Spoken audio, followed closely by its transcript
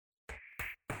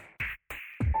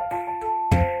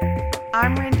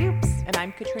I'm Rin Dupes. And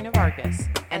I'm Katrina Vargas.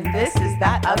 And this is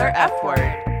That Other F Word.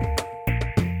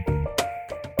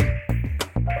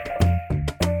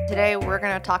 Today we're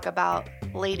going to talk about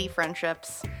lady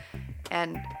friendships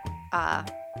and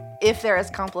if they're as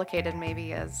complicated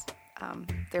maybe as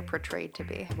they're portrayed to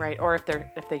be. Right, or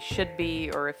if they should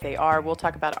be, or if they are. We'll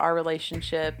talk about our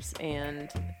relationships and,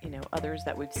 others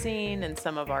that we've seen and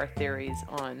some of our theories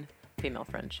on female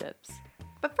friendships.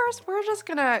 But first, we're just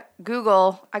going to I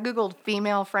Googled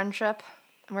female friendship,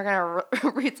 and we're going to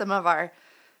read some of our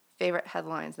favorite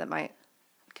headlines that might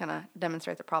kind of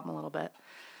demonstrate the problem a little bit.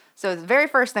 So the very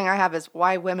first thing I have is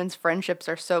why women's friendships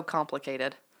are so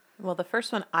complicated. Well, the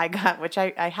first one I got, which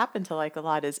I happen to like a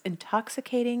lot, is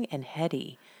intoxicating and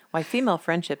heady. Why female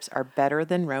friendships are better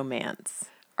than romance.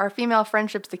 Are female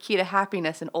friendships the key to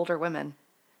happiness in older women?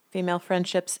 Female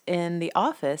friendships in the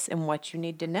office and what you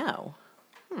need to know.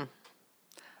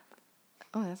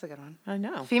 Oh, that's a good one. I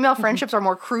know. Female friendships are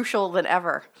more crucial than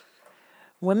ever.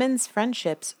 Women's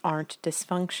friendships aren't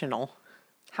dysfunctional.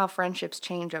 How friendships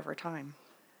change over time.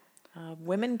 How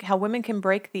women can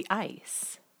break the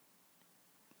ice.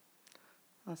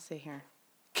 Let's see here.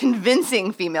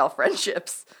 Convincing female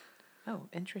friendships. Oh,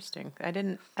 interesting.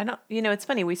 It's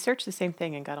funny. We searched the same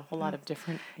thing and got a whole lot of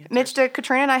different answers. Mitch, do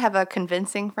Katrina and I have a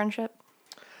convincing friendship?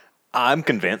 I'm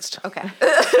convinced. Okay.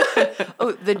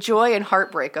 Oh, the joy and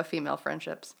heartbreak of female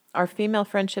friendships. Are female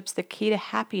friendships the key to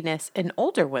happiness in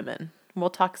older women? We'll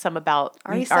talk some about.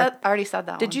 I already said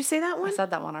that one. Did you say that one? I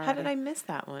said that one already. How did I miss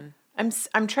that one?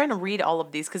 I'm trying to read all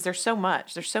of these because there's so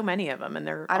much. There's so many of them, and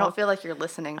I don't feel like you're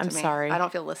listening to me. I'm sorry. I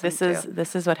don't feel listened to.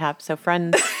 This is what happens. So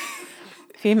friends,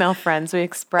 female friends, we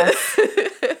express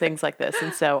things like this,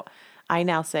 and so I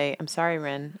now say, I'm sorry,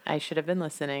 Rin. I should have been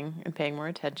listening and paying more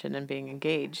attention and being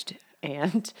engaged.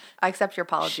 And I accept your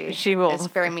apology. She will. It's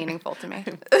very meaningful to me.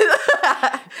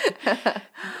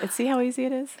 See how easy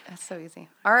it is? It's so easy.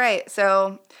 All right.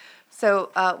 So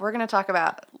we're going to talk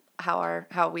about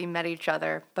how we met each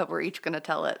other, but we're each going to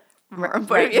tell it.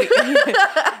 Right.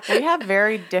 We have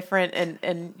very different,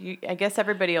 and I guess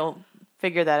everybody will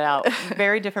figure that out.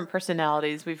 Very different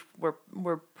personalities.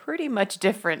 We're pretty much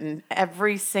different in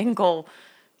every single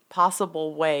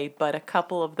possible way, but a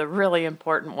couple of the really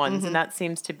important ones, and that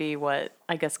seems to be what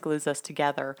I guess glues us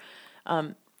together.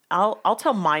 I'll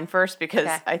tell mine first because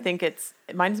I think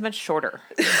mine's much shorter.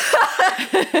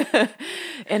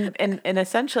 and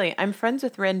essentially, I'm friends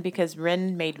with Rin because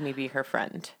Rin made me be her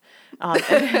friend,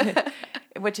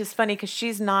 which is funny because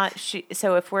she's not.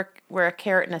 So if we're a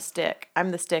carrot and a stick,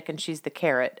 I'm the stick and she's the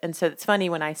carrot, and so it's funny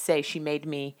when I say she made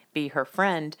me be her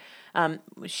friend.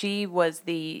 She was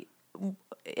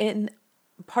in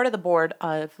part of the board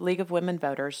of League of Women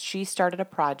Voters. She started a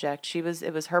project. It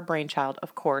was her brainchild,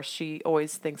 of course. She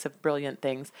always thinks of brilliant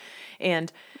things,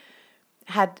 and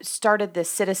had started this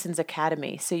Citizens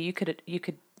Academy. So you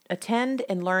could attend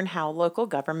and learn how local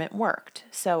government worked.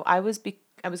 So I was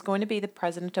going to be the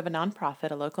president of a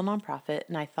local nonprofit,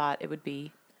 and I thought it would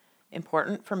be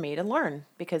important for me to learn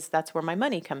because that's where my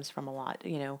money comes from a lot,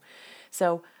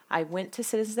 So I went to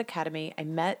Citizens Academy. I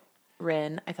met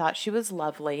Rin. I thought she was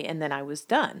lovely, and then I was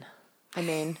done. I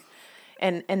mean,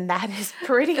 and that is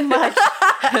pretty much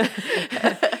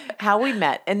how we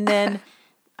met. And then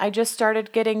I just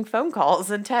started getting phone calls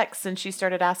and texts, and she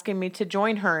started asking me to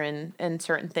join her in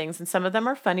certain things, and some of them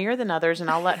are funnier than others,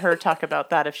 and I'll let her talk about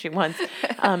that if she wants.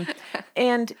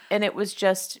 And it was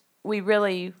just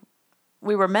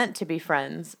we were meant to be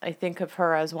friends. I think of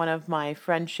her as one of my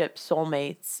friendship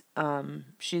soulmates.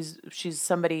 She's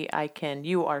somebody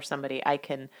you are somebody I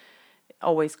can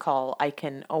always call, I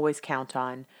can always count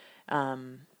on.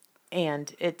 And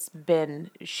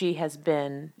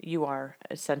you are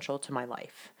essential to my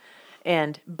life.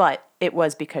 But it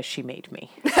was because she made me.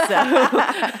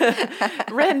 So,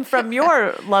 Rin, from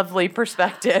your lovely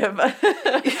perspective,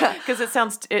 because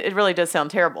it really does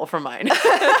sound terrible from mine.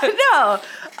 No.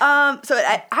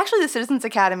 Actually, the Citizens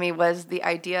Academy was the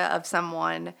idea of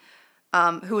someone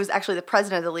who was actually the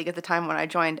president of the league at the time when I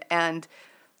joined, and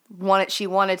she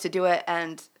wanted to do it.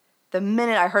 And the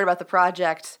minute I heard about the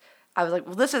project, I was like,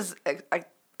 well, this is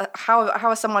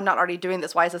how is someone not already doing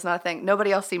this? Why is this not a thing?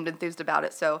 Nobody else seemed enthused about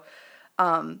it. So,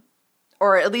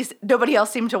 or at least nobody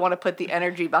else seemed to want to put the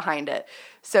energy behind it.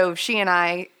 So she and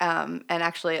I, and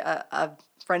actually a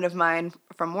friend of mine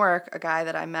from work, a guy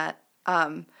that I met,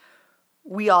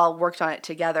 we all worked on it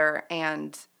together,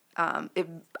 and it,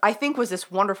 I think, was this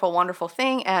wonderful, wonderful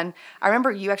thing. And I remember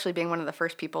you actually being one of the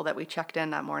first people that we checked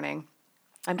in that morning.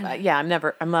 I'm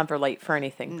never late for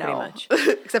anything, pretty much.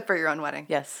 Except for your own wedding.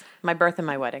 Yes, my birth and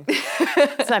my wedding.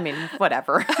 So, I mean,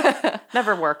 whatever.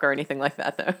 Never work or anything like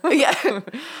that, though. Yeah.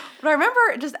 But I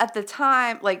remember just at the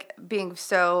time, like, being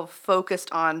so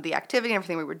focused on the activity and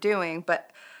everything we were doing,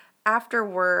 but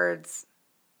afterwards,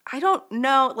 I don't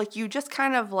know, like, you were just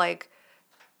kind of like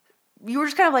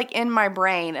in my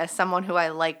brain as someone who I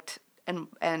liked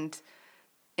and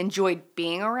enjoyed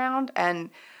being around,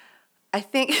 and I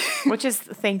think Which is,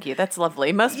 thank you. That's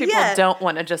lovely. Most people Yeah. don't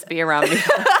want to just be around me,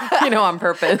 on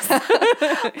purpose.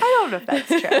 I don't know if that's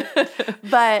true.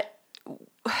 But,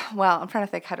 well, I'm trying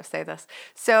to think how to say this.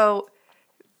 So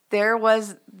there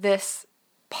was this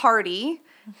party.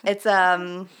 It's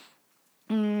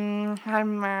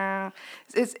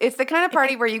it's the kind of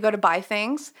party where you go to buy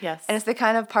things. Yes. And it's the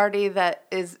kind of party that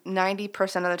is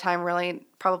 90% of the time really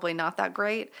probably not that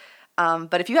great.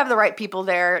 But if you have the right people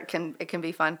there, it can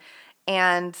be fun.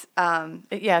 And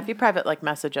Yeah, if you private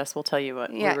message us, we'll tell you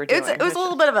what we were doing. it was a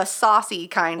little bit of a saucy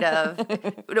kind of.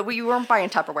 We weren't buying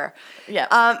Tupperware.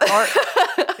 Yeah.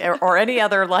 Or any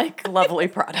other lovely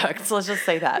products. Let's just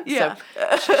say that. Yeah.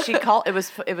 So she called. It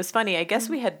was funny. I guess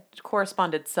we had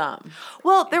corresponded some.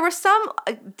 Well, there was some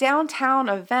downtown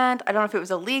event. I don't know if it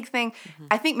was a league thing. Mm-hmm.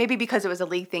 I think maybe because it was a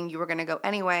league thing, you were going to go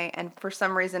anyway. And for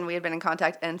some reason, we had been in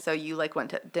contact, and so you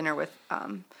went to dinner with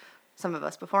some of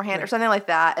us beforehand or something like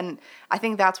that. And I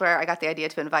think that's where I got the idea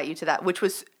to invite you to that, which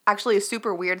was actually a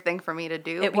super weird thing for me to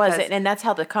do. It was, and that's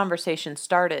how the conversation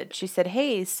started. She said,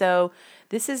 "Hey, so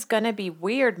this is going to be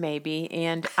weird maybe,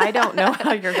 and I don't know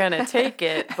how you're going to take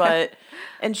it, but,"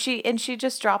 and she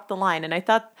just dropped the line. And I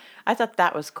thought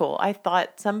that was cool. I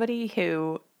thought somebody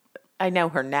who, I know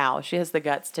her now, she has the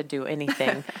guts to do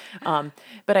anything.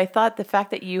 But I thought the fact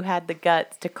that you had the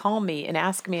guts to call me and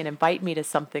ask me and invite me to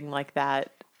something like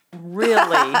that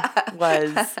really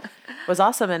was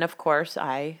awesome. And of course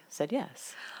I said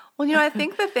yes. Well, I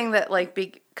think the thing that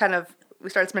we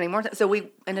started spending more time. So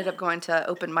we ended up going to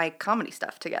open mic comedy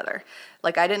stuff together.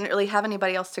 Like, I didn't really have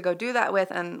anybody else to go do that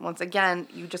with. And once again,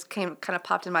 you just kind of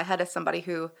popped in my head as somebody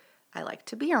who I like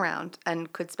to be around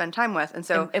and could spend time with. And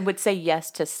so, and would say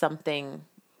yes to something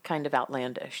kind of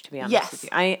outlandish, to be honest Yes. with you.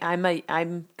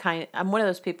 I'm one of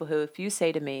those people who, if you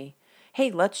say to me, "Hey,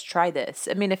 let's try this,"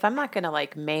 I mean, if I'm not going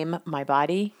to maim my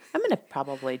body, I'm going to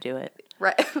probably do it.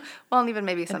 right. Well, and even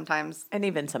maybe sometimes. And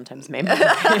even sometimes maim my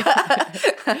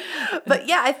body. But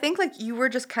yeah, I think you were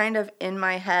just kind of in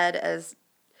my head as,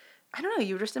 I don't know,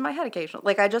 you were just in my head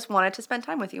occasionally. I just wanted to spend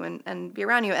time with you and be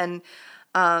around you. And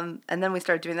then we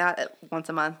started doing that once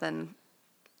a month. And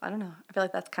I don't know, I feel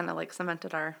like that's kind of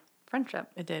cemented our friendship.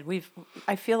 It did.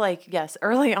 I feel like, yes,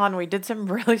 early on we did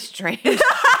some really strange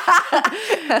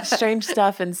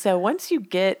stuff. And so once you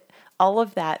get all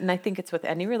of that, and I think it's with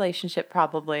any relationship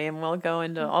probably, and we'll go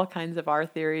into all kinds of our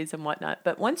theories and whatnot,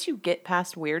 but once you get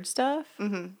past weird stuff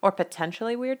or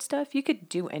potentially weird stuff, you could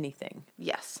do anything.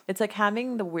 Yes. It's like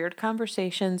having the weird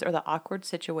conversations or the awkward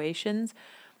situations.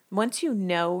 Once you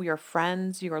know your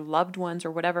friends, your loved ones, or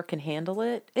whatever can handle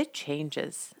it, it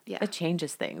changes. Yeah. It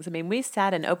changes things. I mean, we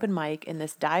sat in open mic in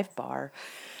this dive bar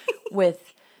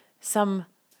with some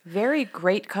very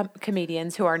great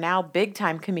comedians who are now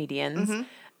big-time comedians.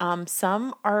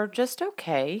 Some are just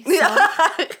okay.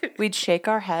 We'd shake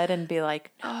our head and be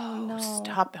like, no,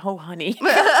 stop. Oh, honey.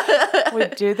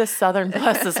 We'd do the Southern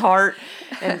bless his heart.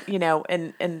 And,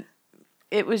 and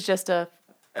it was just a...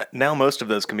 Now most of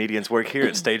those comedians work here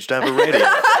at Stage Diver Radio.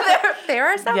 There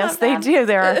are some Yes, of they them. do.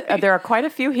 There are quite a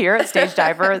few here at Stage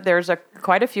Diver. There's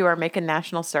quite a few are making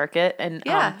national circuit. And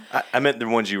Yeah. I meant the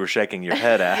ones you were shaking your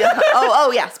head at.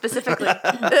 Oh, yeah, specifically.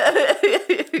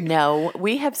 no,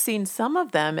 we have seen some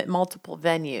of them at multiple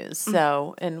venues.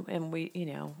 So, and we,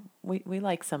 we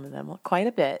like some of them quite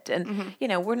a bit. And,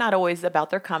 we're not always about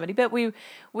their comedy, but we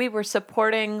were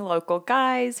supporting local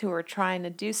guys who were trying to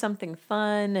do something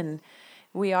fun, and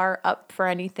we are up for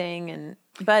anything.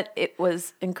 But it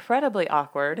was incredibly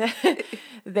awkward.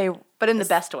 But in the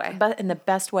best way. But in the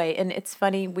best way. And it's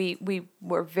funny, we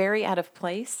were very out of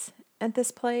place at this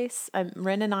place.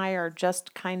 Ren and I are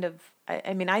just kind of,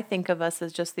 I think of us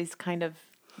as just these kind of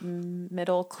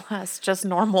middle class, just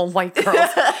normal white girls.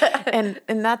 and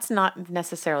that's not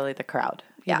necessarily the crowd.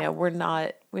 You know,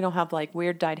 we don't have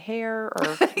weird dyed hair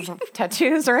or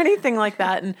tattoos or anything like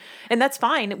that. And that's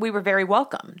fine. We were very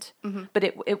welcomed. But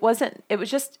it was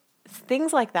just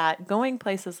things like that, going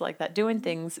places like that, doing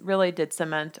things really did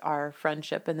cement our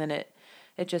friendship. And then it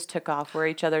just took off. We're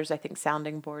each other's, I think,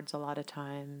 sounding boards a lot of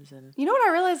times. And you know what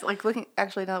I realized, looking,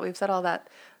 actually, now that we've said all that,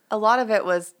 a lot of it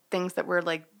was things that were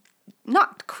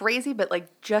not crazy, but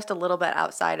like just a little bit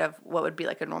outside of what would be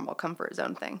like a normal comfort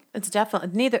zone thing. It's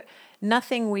definitely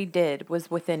nothing we did was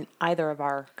within either of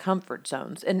our comfort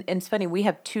zones. And it's funny, we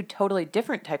have two totally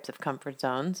different types of comfort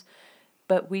zones,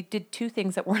 but we did two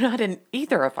things that were not in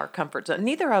either of our comfort zones.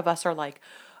 Neither of us are like,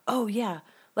 oh yeah,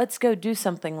 let's go do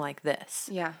something like this.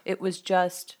 Yeah. It was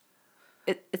just,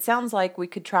 it sounds like we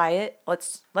could try it.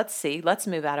 Let's see. Let's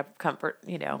move out of comfort,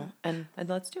 and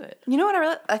let's do it. You know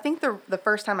what I think the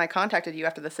first time I contacted you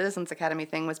after the Citizens Academy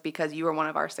thing was because you were one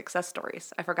of our success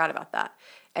stories. I forgot about that.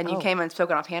 And you came and spoke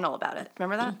on a panel about it.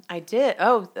 Remember that? I did.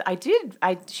 Oh, I did.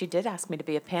 She did ask me to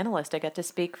be a panelist. I got to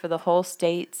speak for the whole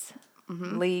state's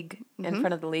league in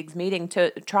front of the league's meeting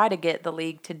to try to get the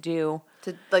league to do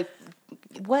To like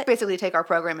what basically take our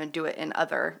program and do it in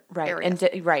other areas.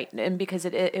 and because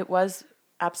it was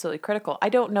absolutely critical. I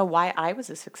don't know why I was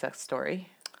a success story.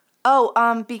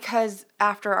 Because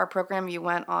after our program, you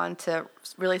went on to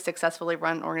really successfully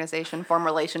run an organization, form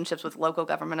relationships with local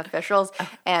government officials,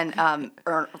 and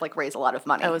raise a lot of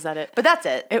money. Oh, was that it? But that's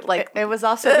it. It was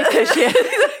also because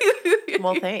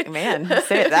well, man,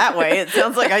 say it that way. It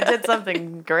sounds like I did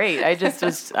something great.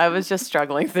 I was just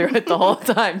struggling through it the whole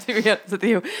time, to be honest with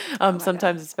you.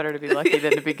 Sometimes it's better to be lucky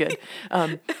than to be good.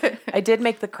 I did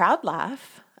make the crowd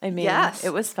laugh. I mean, yes.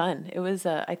 It was fun. It was,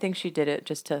 I think she did it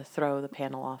just to throw the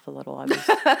panel off a little. I was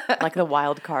like the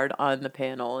wild card on the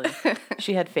panel, and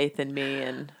she had faith in me,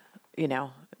 and,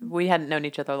 we hadn't known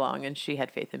each other long, and she had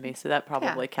faith in me, so that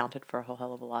probably counted for a whole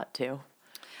hell of a lot, too.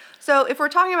 So if we're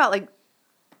talking about, like,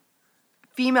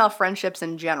 female friendships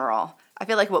in general, I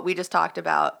feel like what we just talked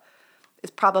about is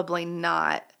probably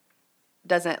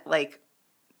doesn't, like,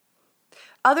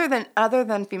 Other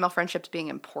than female friendships being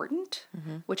important,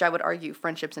 which I would argue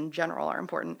friendships in general are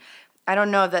important, I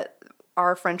don't know that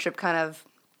our friendship kind of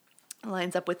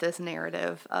lines up with this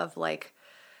narrative of like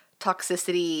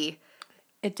toxicity.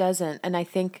 It doesn't, and I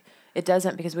think it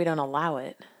doesn't because we don't allow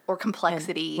it. Or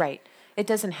complexity. Right. It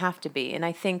doesn't have to be, and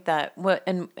I think that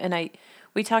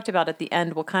we talked about at the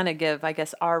end. We'll kind of give, I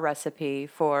guess, our recipe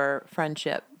for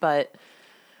friendship, but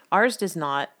ours does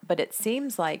not. But it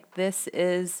seems like this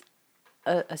is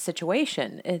a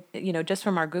situation, just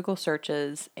from our Google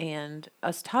searches and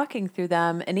us talking through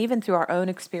them, and even through our own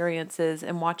experiences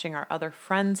and watching our other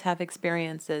friends have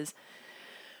experiences.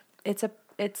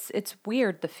 It's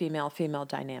weird, the female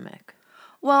dynamic.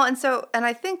 Well, and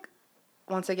I think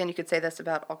once again you could say this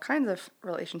about all kinds of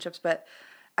relationships, but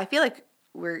I feel like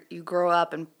where you grow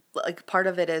up and like part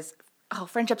of it is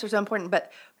friendships are so important,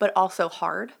 but also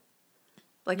hard.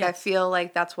 Like yes. I feel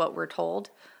like that's what we're told.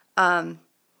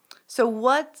 So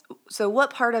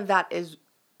what part of that is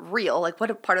real? Like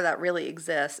what part of that really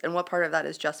exists, and what part of that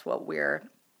is just what we're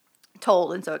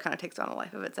told, and so it kind of takes on a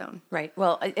life of its own. Right.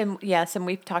 Well, and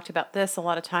we've talked about this a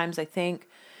lot of times. I think,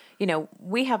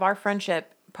 we have our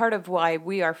friendship. Part of why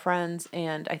we are friends,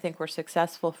 and I think we're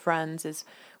successful friends, is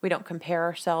we don't compare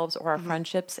ourselves or our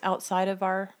friendships outside of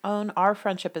our own. Our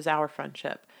friendship is our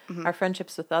friendship. Our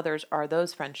friendships with others are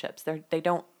those friendships. They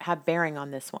don't have bearing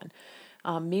on this one.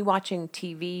 Me watching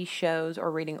TV shows or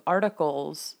reading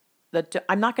articles,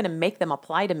 I'm not going to make them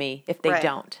apply to me if they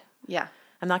don't. Yeah.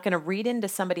 I'm not going to read into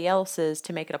somebody else's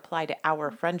to make it apply to our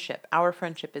friendship. Our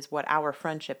friendship is what our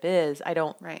friendship is. I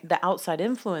don't, the outside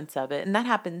influence of it. And that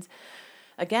happens,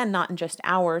 again, not in just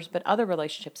ours, but other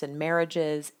relationships and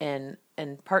marriages and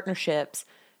partnerships.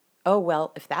 Oh,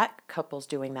 well, if that couple's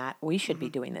doing that, we should be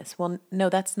doing this. Well, no,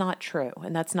 that's not true.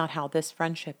 And that's not how this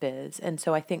friendship is. And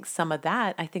so I think some of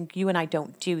that, I think you and I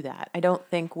don't do that. I don't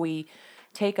think we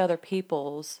take other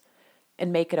people's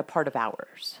and make it a part of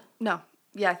ours. No.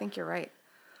 Yeah, I think you're right.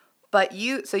 But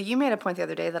you made a point the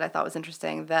other day that I thought was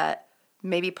interesting, that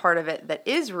maybe part of it that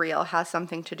is real has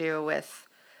something to do with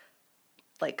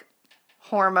like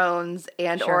hormones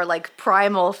and or like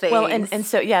primal things. Well, and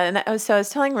so so I was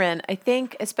telling Ren, I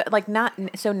think it's like not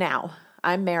so now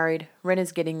I'm married, Ren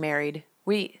is getting married.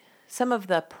 Some of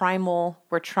the primal,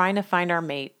 we're trying to find our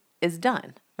mate is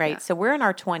done, right? Yeah. So we're in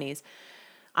our 20s.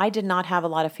 I did not have a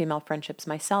lot of female friendships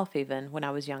myself, even when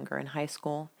I was younger in high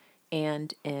school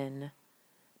and in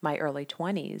my early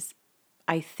 20s.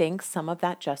 I think some of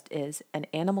that just is an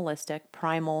animalistic,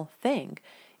 primal thing.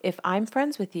 If I'm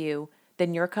friends with you,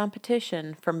 then you're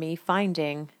competition for me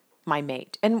finding my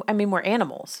mate. And I mean, we're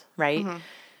animals, right?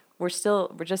 We're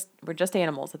just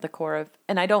animals at the core of,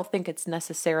 and I don't think it's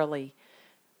necessarily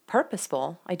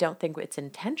purposeful. I don't think it's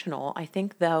intentional. I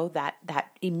think though that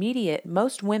immediate,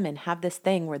 most women have this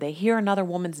thing where they hear another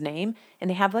woman's name and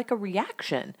they have like a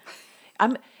reaction.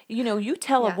 You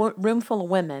tell a room full of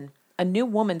women, a new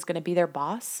woman's going to be their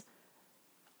boss.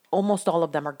 Almost all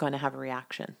of them are going to have a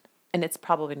reaction, and it's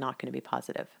probably not going to be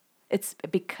positive. it's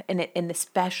and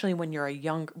especially when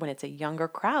when it's a younger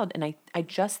crowd. And I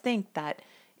just think that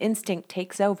instinct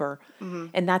takes over,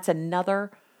 and that's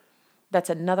another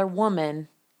woman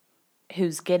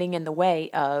who's getting in the way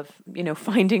of,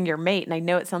 finding your mate. And I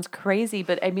know it sounds crazy,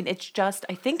 but I mean, it's just,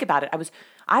 I think about it.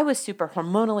 I was super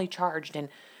hormonally charged, and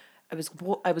I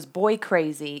was boy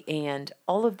crazy and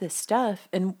all of this stuff.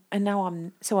 And now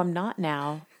I'm not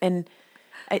now. And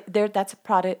that's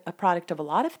a product of a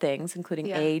lot of things,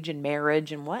 including age and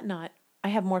marriage and whatnot. I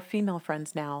have more female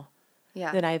friends now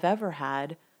than I've ever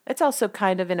had. It's also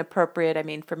kind of inappropriate, I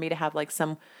mean, for me to have like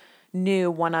some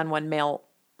new one-on-one male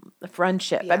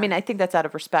friendship. I mean, I think that's out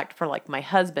of respect for like my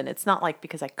husband. It's not like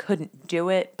because I couldn't do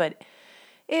it, but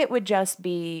it would just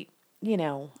be,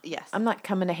 Yes. I'm not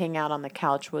coming to hang out on the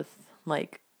couch with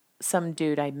like some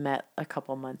dude I met a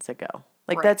couple months ago.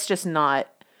 Like that's just not,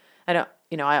 I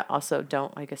also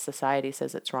don't, I guess society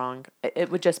says it's wrong. It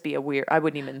would just be I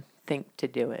wouldn't even think to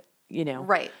do it,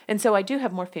 Right. And so I do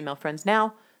have more female friends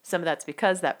now. Some of that's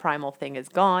because that primal thing is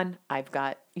gone. I've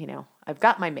got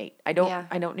my mate. I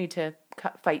don't need to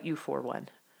fight you for one.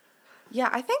 Yeah,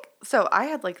 I think so. I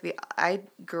had I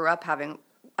grew up having,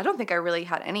 I don't think I really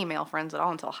had any male friends at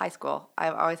all until high school.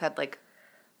 I've always had like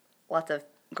lots of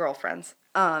girlfriends.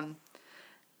 I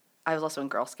was also in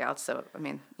Girl Scouts, so I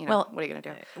mean, what are you gonna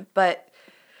do? But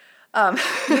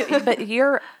but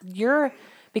you're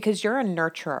because you're a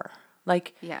nurturer.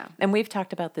 Like, and we've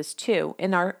talked about this too.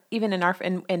 And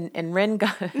Rin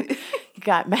got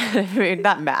mad. I mean,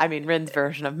 not mad. I mean, Rin's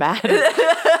version of mad.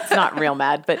 It's not real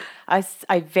mad, but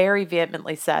I very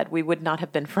vehemently said we would not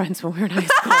have been friends when we were in high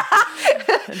school.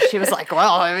 And she was like,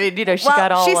 well, I mean,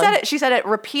 got all. She said it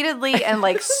repeatedly and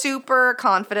like super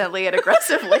confidently and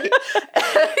aggressively.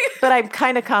 But I'm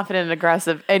kind of confident and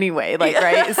aggressive anyway,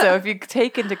 right? So if you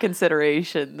take into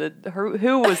consideration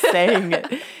who was saying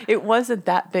it, it wasn't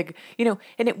that big, and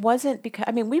it wasn't because,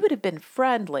 I mean, we would have been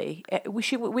friendly.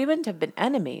 We wouldn't have been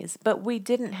enemies, but we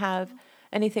didn't have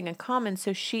anything in common.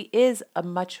 So she is a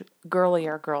much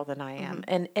girlier girl than I am.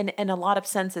 And in a lot of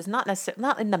senses, not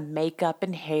in the makeup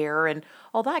and hair and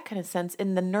all that kind of sense,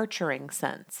 in the nurturing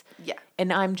sense. Yeah.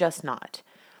 And I'm just not.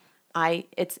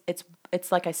 It's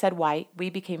like I said, why we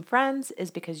became friends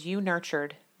is because you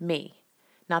nurtured me,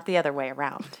 not the other way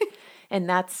around. And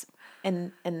that's,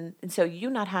 and so you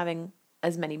not having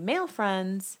as many male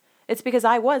friends, it's because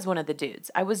I was one of the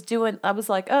dudes. I was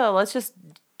like, oh, let's just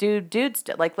do dudes,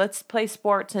 like let's play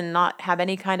sports and not have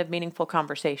any kind of meaningful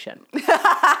conversation.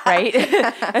 Right?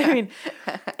 I mean,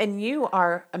 and you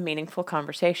are a meaningful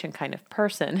conversation kind of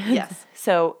person. Yes.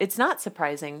 So it's not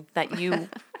surprising that you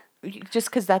just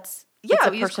because that's,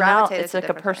 it's like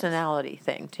a personality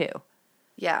thing too.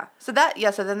 Yeah. So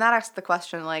then that asks the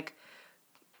question, like,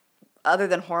 other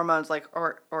than hormones, like,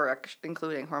 or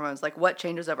including hormones, like, what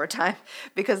changes over time?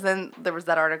 Because then there was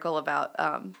that article about,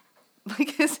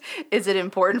 like, is it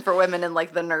important for women in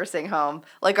like the nursing home?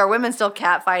 Like, are women still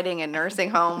catfighting in nursing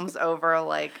homes over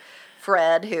like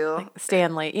Fred, who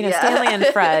Stanley, Stanley and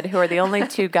Fred, who are the only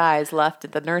two guys left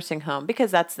at the nursing home,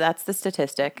 because that's the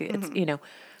statistic. It's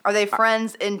Are they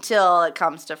friends until it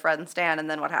comes to Fred and Stan, and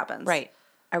then what happens? Right.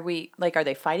 Are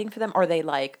they fighting for them? Are they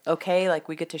like, okay, like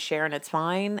we get to share and it's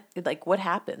fine? Like, what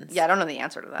happens? Yeah, I don't know the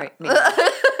answer to that. Right.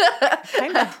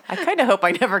 I kind of hope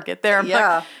I never get there. I'm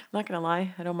not going to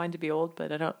lie. I don't mind to be old,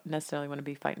 but I don't necessarily want to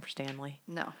be fighting for Stanley.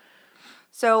 No.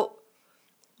 So,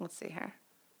 let's see here.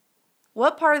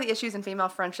 What part of the issues in female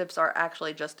friendships are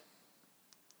actually just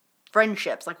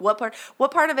friendships? Like, what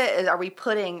part of it are we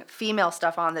putting female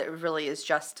stuff on that really is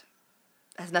just,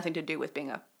 has nothing to do with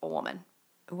being a woman?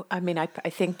 I mean, I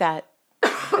think that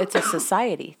it's a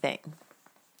society thing.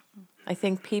 I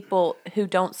think people who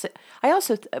don't, I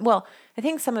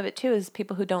think some of it too is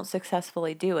people who don't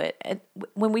successfully do it. And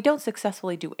when we don't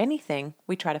successfully do anything,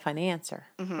 we try to find the answer,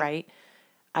 right?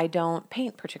 I don't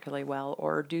paint particularly well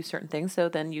or do certain things, so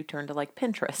then you turn to like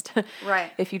Pinterest.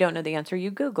 Right. If you don't know the answer,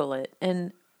 you Google it.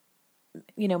 And,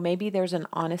 maybe there's an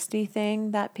honesty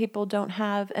thing that people don't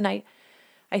have. And I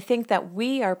think that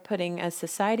we are putting as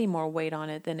society more weight on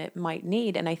it than it might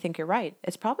need. And I think you're right.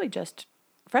 It's probably just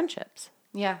friendships.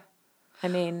 Yeah. I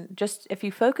mean, just if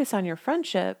you focus on your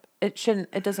friendship, it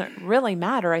doesn't really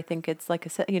matter. I think it's like I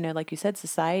said, like you said,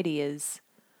 society is,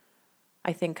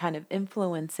 I think, kind of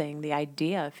influencing the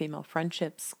idea of female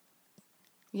friendships.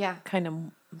 Yeah. Kind of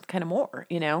more,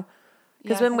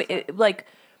 because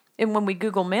when we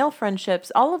Google male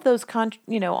friendships, all of those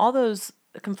all those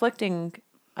conflicting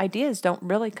ideas don't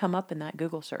really come up in that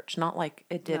Google search, not like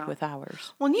it did with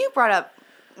ours. When you brought up,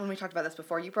 when we talked about this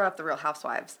before, you brought up the Real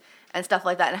Housewives and stuff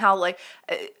like that, and how, like,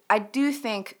 I do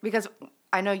think, because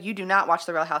I know you do not watch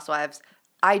the Real Housewives,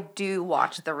 I do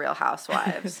watch The Real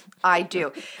Housewives. I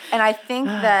do. And I think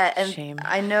that, and Shame.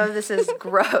 I know this is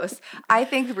gross, I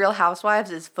think The Real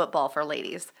Housewives is football for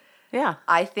ladies. Yeah.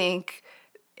 I think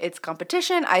it's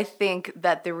competition. I think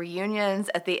that the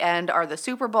reunions at the end are the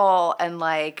Super Bowl, and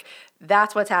like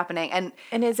that's what's happening. And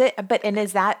And is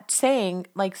that saying,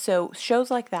 like, so shows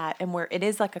like that, and where it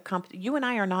is like you and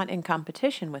I are not in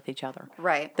competition with each other.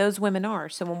 Right. Those women are.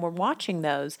 So when we're watching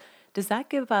those, does that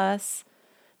give us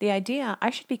the idea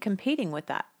I should be competing with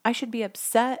that? I should be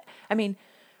upset. I mean,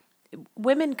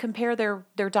 women compare their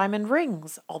diamond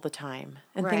rings all the time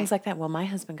and Right. things like that. Well, my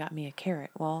husband got me a carrot.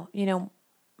 Well,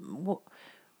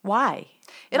 why?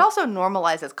 it also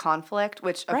normalizes conflict,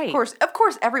 which of Right. course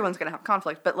everyone's going to have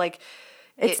conflict, but like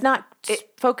It's not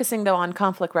focusing though on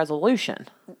conflict resolution.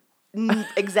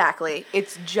 exactly.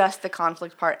 It's just the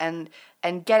conflict part and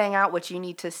getting out what you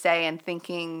need to say and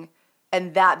thinking,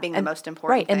 and that being the most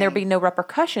important Right. thing. And there be no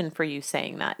repercussion for you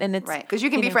saying that. And it's right, because you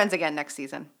can be friends again next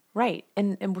season. Right.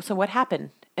 And so what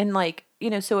happened? And like,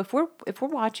 so if we're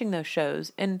watching those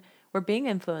shows and we're being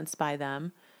influenced by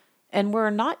them, and we're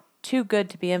not too good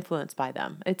to be influenced by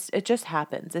them. It just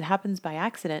happens. It happens by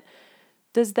accident.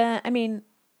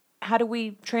 How do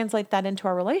we translate that into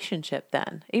our relationship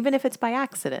then? Even if it's by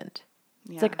accident.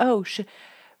 Yeah. It's like,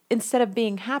 instead of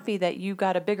being happy that you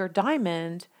got a bigger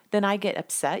diamond, then I get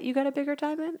upset you got a bigger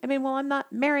diamond. I mean, well, I'm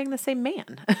not marrying the same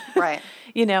man. Right.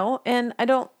 And I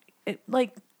don't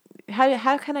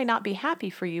how can I not be happy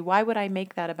for you? Why would I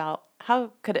make that about,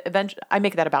 how could it eventually, I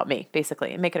make that about me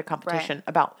basically and make it a competition Right.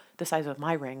 about the size of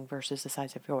my ring versus the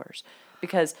size of yours.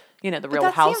 Because, the Real that seems like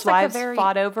a Housewives very-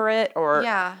 fought over it or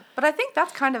Yeah, but I think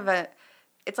that's kind of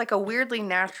it's like a weirdly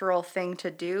natural thing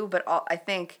to do, but I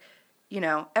think,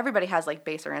 everybody has like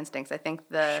baser instincts. I think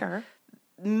Sure.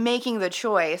 making the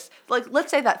choice, like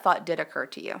let's say that thought did occur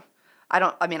to you. I'm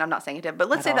not saying it did, but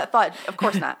let's say all. that thought, of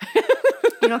course not.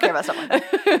 You don't care about someone.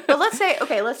 But let's say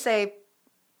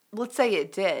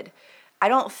it did.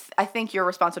 I think your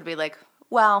response would be like,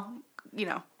 well,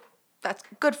 that's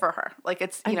good for her. Like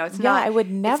it's yeah, not. I would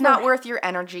It's never- not worth your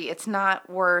energy. It's not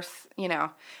worth.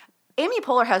 Amy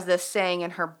Poehler has this saying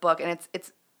in her book, and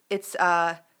it's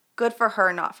good for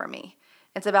her, not for me.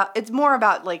 It's more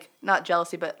about like not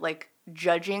jealousy, but like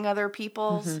judging other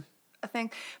people's thing.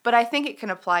 But I think it can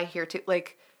apply here too.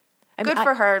 Like, good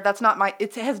for her. That's not my.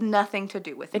 It has nothing to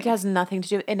do with me. It has nothing to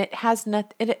do, and it has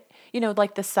nothing.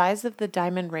 Like the size of the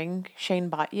diamond ring Shane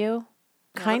bought you,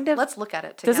 kind of. Let's look at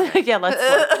it Does together. it? Yeah, let's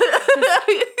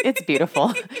look. It's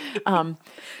beautiful.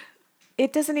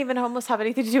 It doesn't even almost have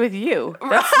anything to do with you.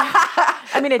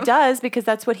 It does because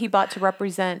that's what he bought to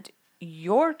represent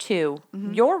your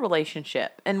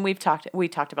relationship. And we talked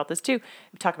about this too.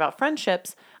 We talk about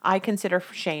friendships. I consider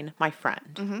Shane my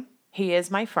friend. Mm-hmm. He is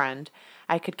my friend.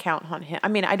 I could count on him.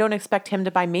 I don't expect him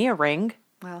to buy me a ring.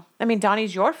 Well,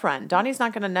 Donnie's your friend. Donnie's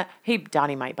not going to.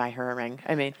 Donnie might buy her a ring.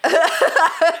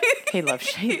 He loves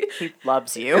Shane. He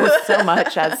loves you so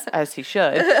much as he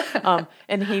should.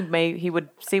 And he would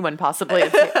see one possibly.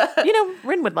 And say,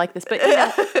 Rin would like this, but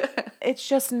it's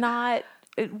just not.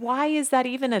 Why is that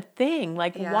even a thing?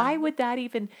 Like, Yeah. why would that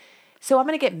even? So I'm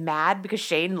going to get mad because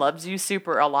Shane loves you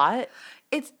super a lot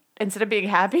it's. instead of being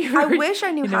happy. I wish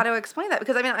I knew how to explain that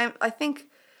because I think.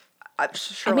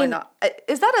 Surely not.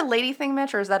 Is that a lady thing,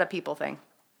 Mitch, or is that a people thing?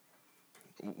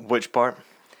 Which part?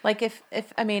 Like if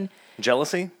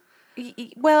Jealousy?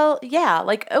 Well, yeah,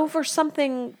 like over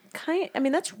something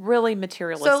that's really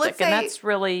materialistic, say- and that's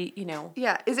really,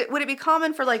 Yeah. Would it be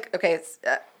common for like, okay, it's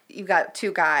you've got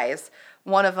two guys,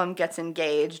 one of them gets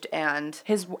engaged and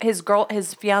his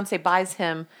fiance buys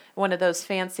him one of those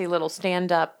fancy little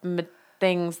stand-up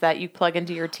things that you plug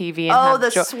into your TV and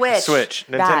have Switch.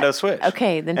 Nintendo Switch.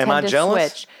 Okay, Nintendo Am I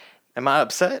jealous? Switch. Am I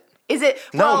upset? Is it?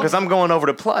 No, well, because I'm going over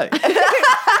to play.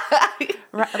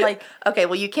 Right, like Okay,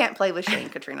 well, you can't play with Shane,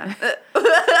 Katrina.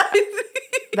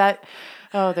 that.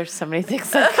 Oh, there's so many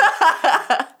things. Like,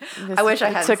 I wish I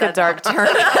hadn't took a said dark turn.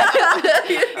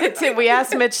 We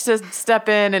asked Mitch to step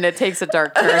in, and it takes a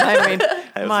dark turn.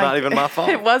 It's not even my fault.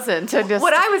 It wasn't.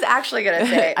 What I was actually going to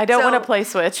say. I don't so want to play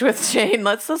Switch with Shane.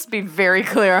 Let's just be very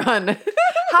clear on.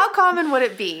 How common would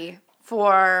it be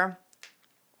for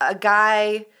a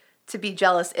guy to be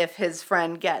jealous if his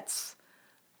friend gets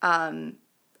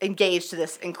engaged to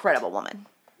this incredible woman?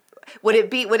 Would it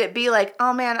be like,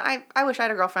 oh man, I wish I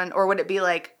had a girlfriend, or would it be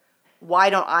like, why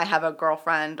don't I have a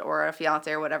girlfriend or a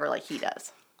fiance or whatever like he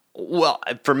does? Well,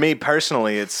 for me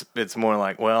personally, it's more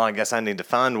like, well, I guess I need to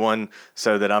find one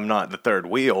so that I'm not the third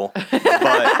wheel.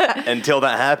 But until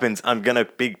that happens, I'm gonna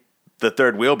be the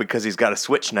third wheel because he's got a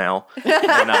switch now.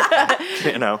 And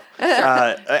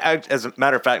as a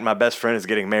matter of fact, my best friend is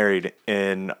getting married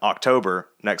in October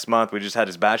next month. We just had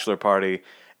his bachelor party.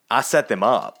 I set them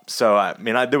up. So,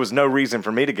 there was no reason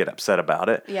for me to get upset about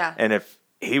it. Yeah. And if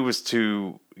he was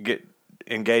to get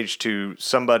engaged to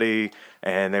somebody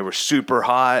and they were super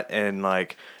hot and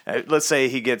like, let's say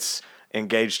he gets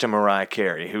engaged to Mariah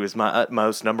Carey, who is my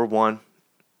utmost number one.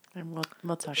 And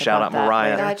we'll talk Shout about out that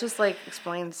Mariah. later. That just like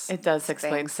explains. It does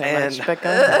explain things. so And- much, but go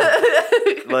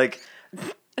ahead. Like,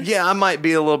 yeah, I might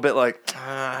be a little bit like,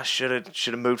 I should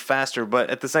have moved faster, but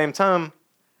at the same time,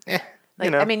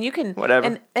 You can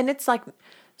whatever. and it's like,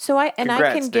 so I can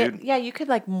Congrats, get dude. you could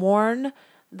like mourn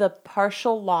the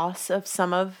partial loss of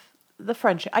some of the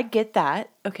friendship. I get that,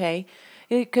 okay,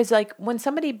 because like when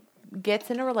somebody gets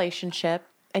in a relationship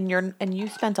and you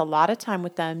spent a lot of time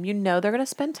with them, they're going to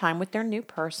spend time with their new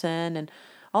person and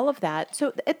all of that.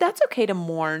 So that's okay to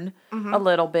mourn a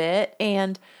little bit,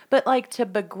 but like to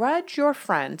begrudge your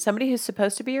friend, somebody who's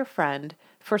supposed to be your friend,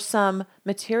 for some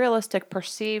materialistic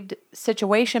perceived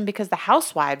situation because the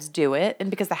housewives do it and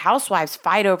because the housewives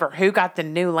fight over who got the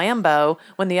new Lambo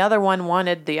when the other one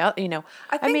wanted the other,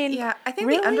 I think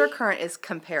really? the undercurrent is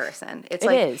comparison. It's It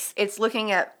like is. it's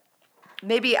looking at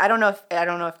maybe I don't know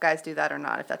if guys do that or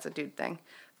not, if that's a dude thing.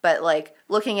 But like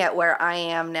looking at where I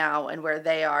am now and where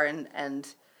they are and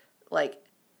like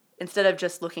instead of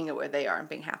just looking at where they are and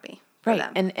being happy for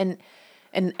right. them.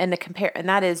 And the compare, and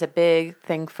that is a big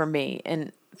thing for me.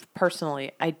 And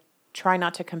personally, I try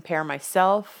not to compare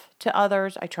myself to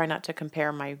others. I try not to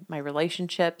compare my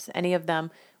relationships, any of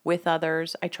them, with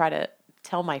others. I try to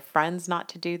tell my friends not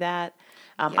to do that.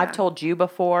 Yeah. I've told you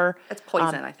before. It's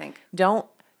poison, I think.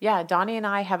 Donnie and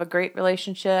I have a great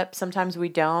relationship. Sometimes we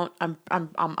don't.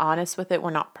 I'm honest with it. We're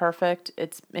not perfect.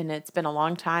 It's been a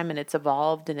long time and it's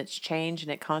evolved and it's changed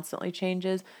and it constantly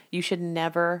changes. You should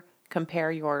never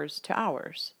compare yours to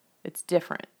ours. It's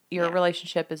different. Your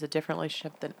relationship is a different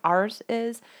relationship than ours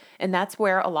is. And that's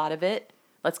where a lot of it,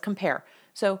 let's compare.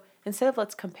 So instead of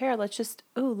let's compare, let's just,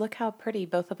 look how pretty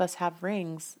both of us have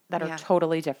rings that are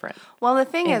totally different. Well, the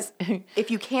thing is, if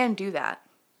you can do that,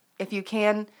 if you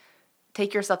can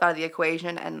take yourself out of the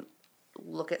equation and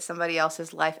look at somebody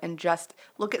else's life and just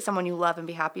look at someone you love and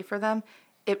be happy for them,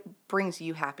 it brings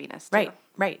you happiness too.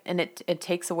 Right. And it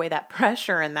takes away that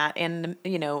pressure and that, and,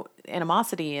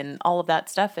 animosity and all of that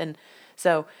stuff. And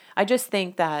so I just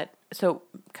think that, so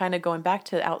kind of going back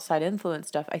to outside influence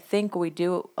stuff, I think we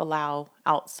do allow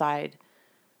outside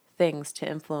things to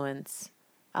influence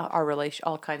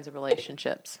all kinds of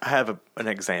relationships. I have an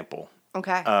example.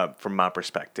 Okay. From my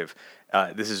perspective.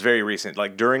 This is very recent.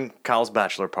 Like during Kyle's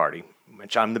bachelor party,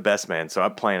 which I'm the best man, so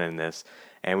I'm planning this,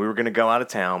 and we were going to go out of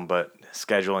town, but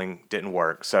scheduling didn't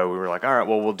work. So we were like, all right,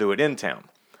 well, we'll do it in town.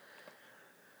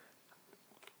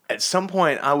 At some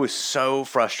point, I was so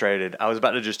frustrated. I was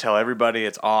about to just tell everybody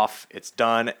it's off, it's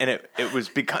done. And it was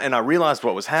because, and I realized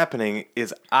what was happening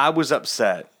is I was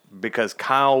upset because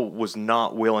Kyle was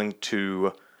not willing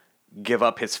to give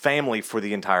up his family for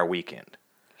the entire weekend.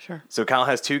 Sure. So Kyle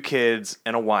has 2 kids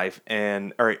and a wife,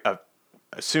 or a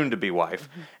soon-to-be wife.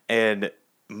 Mm-hmm. And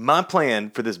my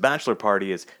plan for this bachelor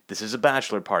party is, this is a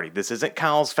bachelor party. This isn't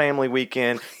Kyle's family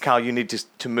weekend. Kyle, you need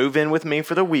to move in with me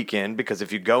for the weekend, because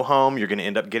if you go home, you're going to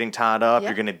end up getting tied up. Yep.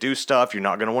 You're going to do stuff. You're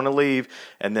not going to want to leave.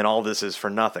 And then all this is for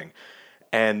nothing.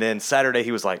 And then Saturday,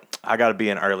 he was like, I got to be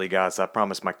in early, guys. I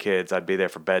promised my kids I'd be there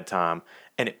for bedtime.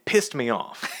 And it pissed me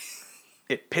off.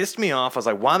 It pissed me off. I was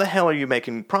like, why the hell are you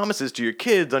making promises to your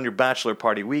kids on your bachelor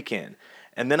party weekend?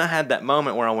 And then I had that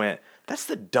moment where I went, that's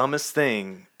the dumbest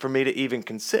thing for me to even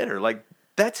consider. Like,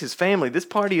 that's his family. This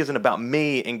party isn't about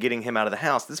me and getting him out of the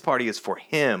house. This party is for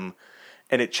him.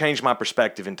 And it changed my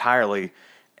perspective entirely.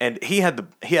 And he had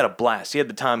a blast. He had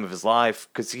the time of his life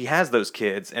because he has those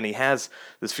kids and he has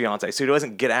this fiance. So he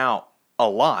doesn't get out a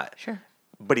lot. Sure.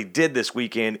 But he did this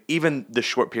weekend, even the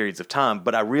short periods of time.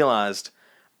 But I realized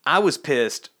I was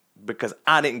pissed because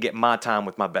I didn't get my time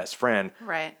with my best friend.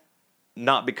 Right.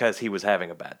 Not because he was having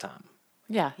a bad time.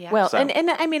 Yeah. Yeah. Well, So- and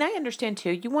I mean, I understand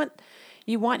too. You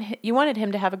wanted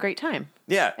him to have a great time.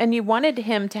 Yeah. And you wanted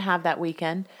him to have that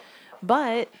weekend,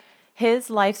 but his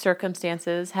life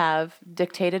circumstances have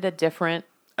dictated a different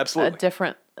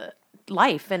Absolutely.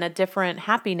 Life and a different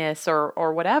happiness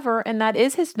or whatever, and that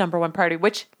is his number one priority.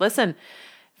 Which, listen,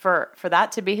 for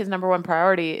that to be his number one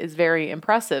priority is very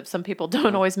impressive. Some people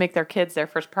don't always make their kids their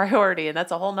first priority, and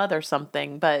that's a whole nother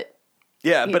something. But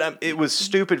Yeah, but it was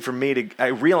stupid for me to. I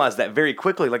realized that very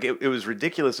quickly. Like it was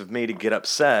ridiculous of me to get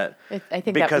upset. I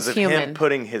think because that was of human. him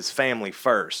putting his family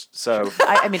first. So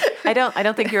I mean, I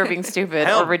don't think you were being stupid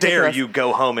how or ridiculous. dare you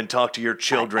go home and talk to your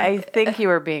children? I think you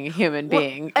were being a human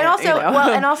being. And also, you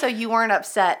know. and also, you weren't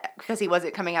upset because he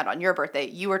wasn't coming out on your birthday.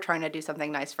 You were trying to do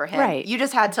something nice for him. Right. You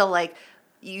just had to like,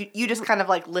 you just kind of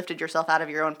like lifted yourself out of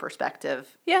your own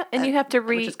perspective. Yeah, and you have to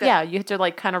which is good. you have to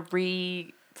like kind of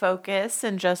refocus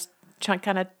and just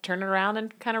kind of turn it around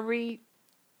and kind of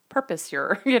repurpose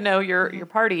your your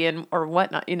party and or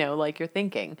whatnot, like your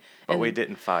thinking. But And we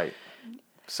didn't fight.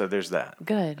 So there's that.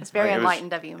 good. It's very Like, it was-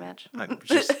 enlightened of you, Mitch. I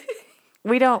just,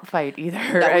 We don't fight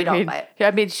either. No, we don't fight.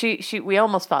 I mean, we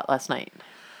almost fought last night.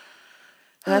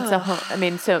 That's I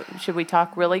mean, so should we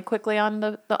talk really quickly on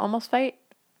the almost fight?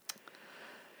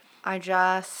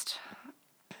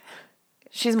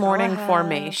 She's mourning for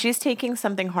me. ahead. She's taking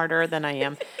something harder than I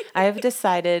am. I have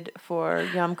decided for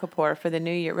Yom Kippur, for the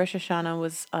new year, Rosh Hashanah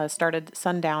was started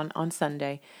sundown on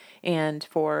Sunday. And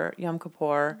for Yom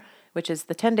Kippur, which is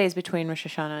the 10 days between Rosh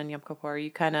Hashanah and Yom Kippur,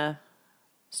 you kind of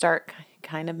start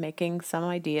kind of making some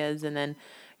ideas. And then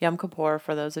Yom Kippur,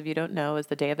 for those of you who don't know, is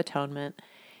the Day of Atonement.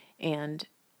 And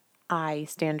I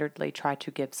standardly try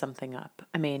to give something up.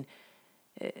 I mean,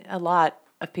 a lot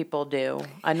of people do.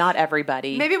 Not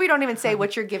everybody. Maybe we don't even say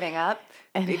what you're giving up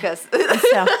because.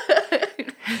 So,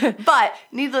 But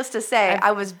needless to say,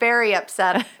 I was very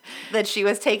upset that she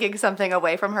was taking something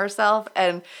away from herself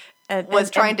and was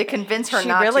trying to convince her she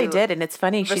not to. She really did, and it's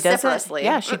funny. She doesn't. Vociferously.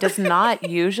 Yeah, she does not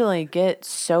usually get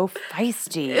so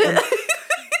feisty. And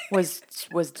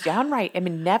was downright. I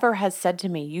mean, never has said to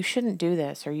me, "You shouldn't do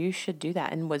this" or "You should do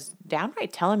that," and was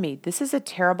downright telling me, "This is a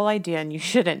terrible idea, and you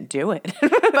shouldn't do it."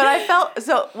 But I felt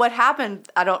so. What happened?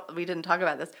 We didn't talk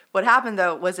about this. What happened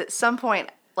though was at some point,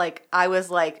 like I was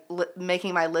like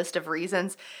making my list of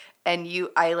reasons, and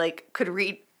I like could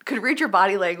read your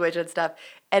body language and stuff.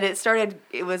 And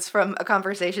it was from a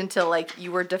conversation till like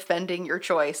you were defending your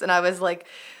choice. And I was like,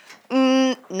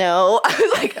 no. I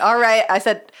was like, all right. I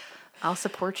said, I'll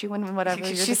support you in whatever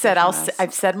your She said, decision is."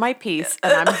 I've said my piece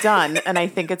and I'm done. And I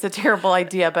think it's a terrible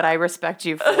idea, but I respect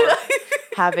you for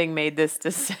having made this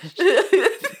decision.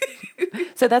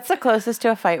 So that's the closest to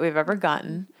a fight we've ever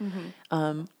gotten.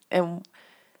 Mm-hmm. And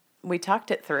we talked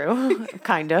it through,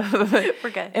 kind of. We're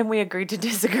good. And we agreed to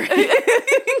disagree.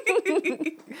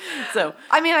 So,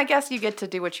 I mean, I guess you get to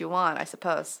do what you want, I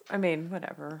suppose. I mean,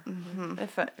 whatever.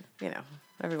 If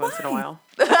every once in a while.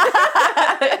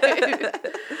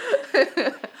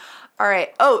 All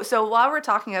right. Oh, so while we're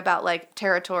talking about like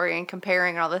territory and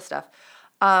comparing and all this stuff,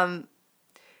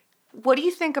 what do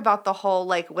you think about the whole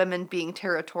like women being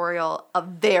territorial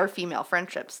of their female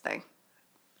friendships thing?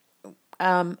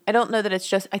 I don't know that it's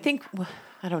just. I think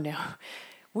I don't know.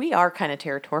 We are kind of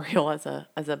territorial as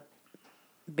a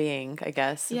being, I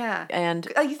guess. Yeah. And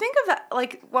you think of that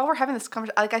like while we're having this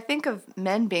conversation, like I think of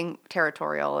men being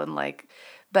territorial and like,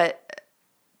 but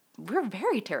we're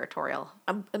very territorial.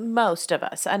 most of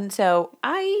us, and so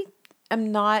I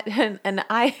am not, and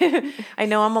I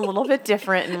know I'm a little bit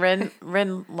different, and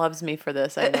Ren loves me for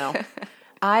this. I know.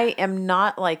 I am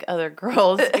not like other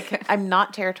girls. I'm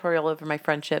not territorial over my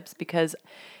friendships because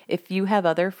if you have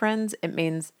other friends, it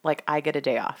means like I get a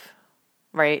day off,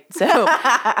 right? So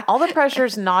all the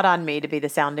pressure's not on me to be the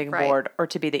sounding Right. board or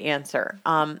to be the answer.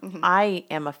 I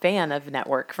am a fan of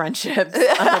network friendships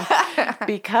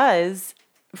because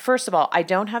first of all, I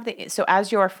don't have so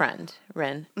as your friend,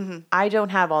 Ren, I don't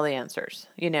have all the answers,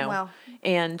 Well,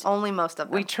 and only most of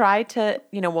them. we try to,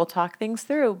 we'll talk things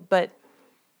through, but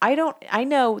I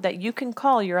know that you can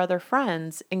call your other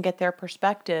friends and get their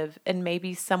perspective, and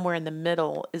maybe somewhere in the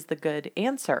middle is the good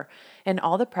answer, and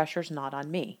all the pressure's not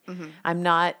on me. I'm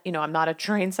not a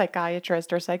trained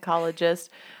psychiatrist or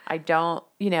psychologist. I don't,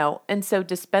 and so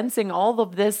dispensing all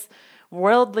of this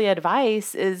worldly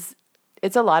advice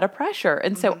it's a lot of pressure.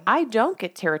 And so I don't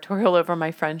get territorial over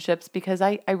my friendships because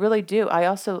I really do.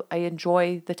 I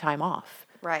enjoy the time off.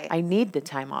 Right. I need the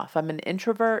time off. I'm an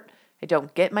introvert. I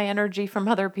don't get my energy from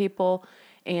other people.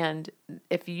 And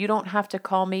if you don't have to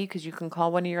call me because you can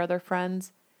call one of your other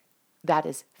friends, that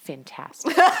is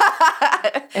fantastic.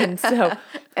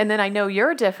 And then I know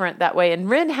you're different that way. And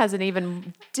Rin has an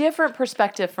even different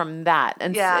perspective from that.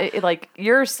 And Yeah.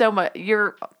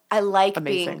 I like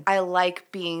amazing.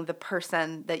 being the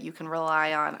person that you can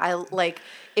rely on.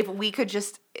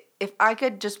 If I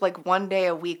could just like one day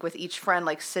a week with each friend,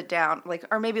 like sit down, like,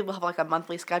 or maybe we'll have like a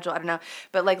monthly schedule. I don't know,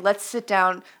 but like, let's sit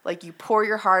down, like you pour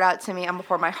your heart out to me. I'm gonna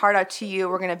pour my heart out to you.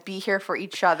 We're going to be here for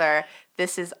each other.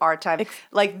 This is our time.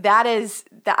 Like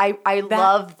I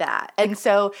love that. And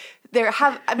so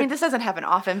I mean, this doesn't happen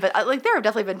often, but like there have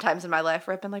definitely been times in my life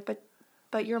where I've been like,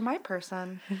 but you're my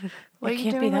person. What are you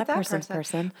can't doing be with that that person's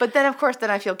person. But then, of course,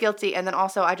 then I feel guilty, and then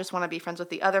also I just want to be friends with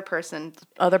the other person,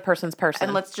 Other person's person.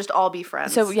 and let's just all be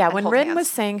friends. So yeah, and when hold Rin hands.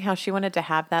 was saying how she wanted to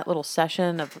have that little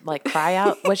session of like cry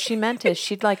out, what she meant is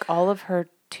she'd like all of her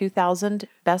 2,000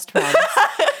 best friends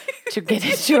to get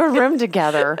into a room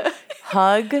together,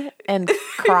 hug and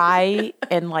cry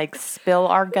and like spill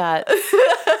our guts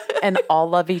and all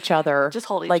love each other. Just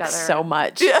hold each like other. so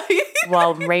much.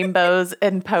 While rainbows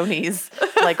and ponies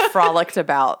like frolicked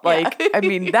about. Like, I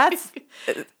mean, that's,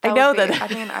 I know that.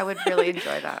 I mean, I would really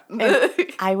enjoy that.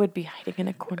 I would be hiding in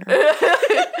a corner.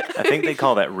 I think they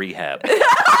call that rehab.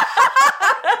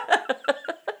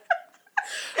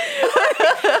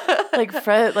 Like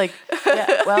Fred, like,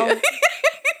 yeah, well,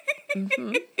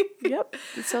 yep,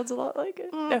 it sounds a lot like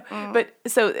it. No, but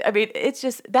so I mean, it's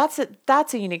just that's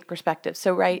a unique perspective.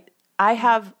 So right, I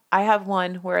have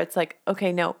one where it's like,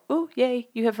 okay, no, ooh, yay,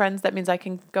 you have friends. That means I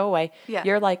can go away. Yeah.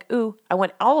 You're like, ooh, I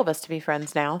want all of us to be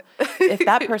friends now. If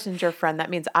that person's your friend, that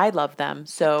means I love them.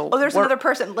 So Oh, there's another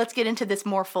person. Let's get into this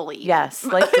more fully. Yes,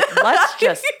 like let's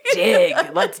just dig.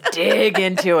 Let's dig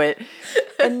into it.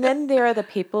 And then there are the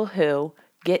people who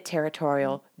get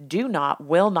territorial,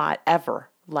 will not ever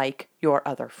like your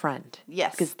other friend.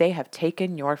 Yes. Because they have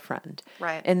taken your friend.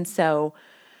 Right. And so,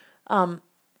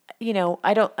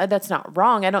 that's not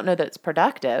wrong. I don't know that it's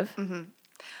productive. Mm-hmm.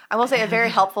 I will say a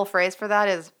very helpful phrase for that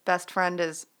is best friend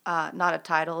is not a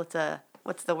title. It's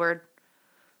what's the word?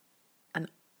 I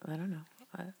don't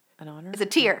know. An honor? It's a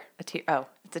tier. A tier. Oh,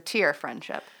 It's a tier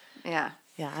friendship. Yeah.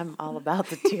 yeah. I'm all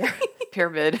about the tier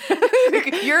pyramid.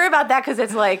 You're about that because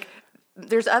it's like,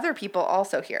 there's other people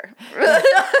also here.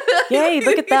 Yay,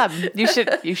 look at them. You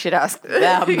should ask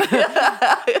them.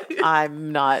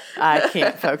 I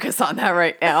can't focus on that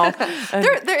right now.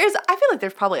 There is, I feel like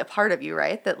there's probably a part of you,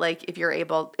 right? That like, if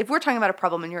we're talking about a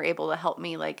problem and you're able to help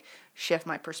me like shift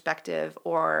my perspective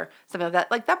or something like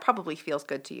that, like that probably feels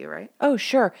good to you, right? Oh,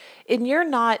 sure. And you're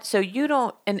not, so you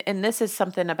don't, and this is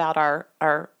something about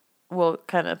well,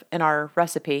 kind of in our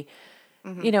recipe,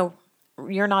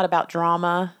 you're not about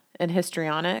drama and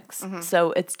histrionics.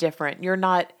 So it's different. You're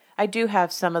not, I do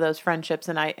have some of those friendships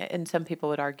and some people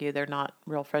would argue they're not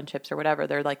real friendships or whatever.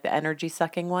 They're like the energy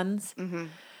sucking ones.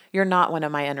 You're not one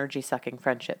of my energy sucking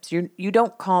friendships. You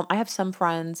don't call, I have some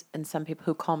friends and some people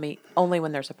who call me only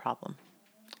when there's a problem.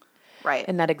 Right.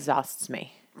 And that exhausts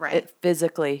me. Right. It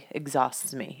physically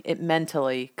exhausts me. It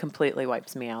mentally completely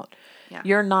wipes me out. Yeah.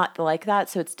 You're not like that,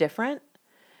 so it's different.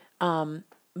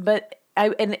 But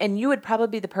and you would probably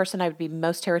be the person I would be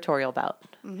most territorial about.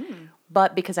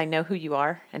 But because I know who you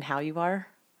are and how you are,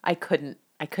 I couldn't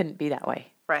be that way.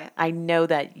 Right. I know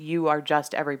that you are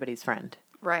just everybody's friend.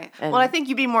 Right. And- Well, I think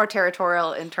you'd be more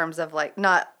territorial in terms of like,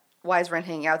 not why is Ren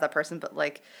hanging out with that person, but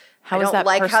like, How I is don't that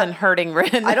like person how, hurting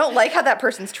Ren? I don't like how that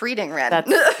person's treating Ren.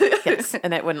 Yes,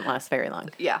 and it wouldn't last very long.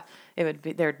 Yeah.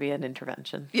 There'd be an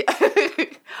intervention. Do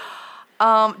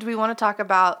we want to talk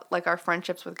about like our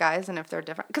friendships with guys and if they're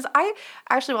different? Because I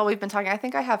actually, while we've been talking, I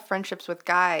think I have friendships with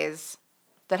guys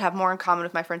that have more in common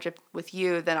with my friendship with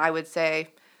you than I would say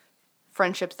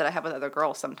friendships that I have with other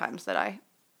girls sometimes that I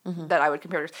would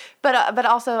compare to. But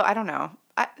also, I don't know.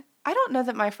 I don't know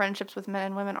that my friendships with men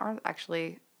and women are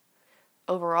actually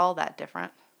overall that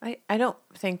different. I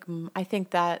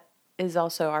think that is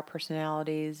also our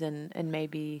personalities and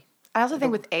maybe I also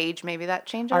think with age, maybe that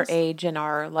changes. our age and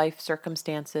our life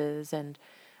circumstances. And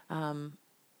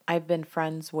I've been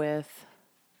friends with,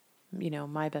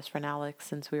 my best friend Alex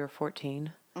since we were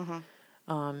 14.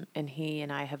 And he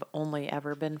and I have only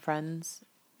ever been friends.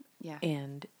 Yeah.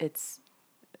 And it's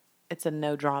a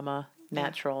no drama,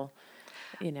 natural,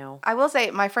 I will say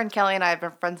my friend Kelly and I have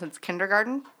been friends since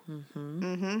kindergarten.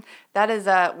 That is,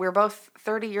 we're both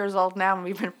 30 years old now and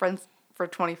we've been friends for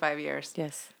 25 years.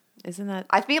 Yes. Isn't that?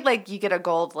 I feel like you get a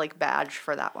gold like badge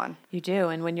for that one. You do.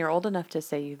 And when you're old enough to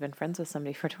say you've been friends with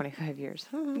somebody for 25 years.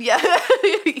 Yeah.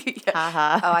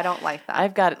 Ha-ha. Oh, I don't like that.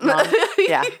 I've got it long.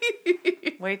 Yeah.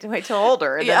 Wait till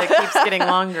older. And then it keeps getting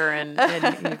longer. And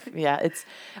it's,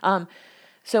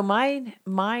 so mine,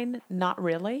 not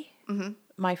really.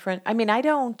 My friend, I mean,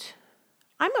 I'm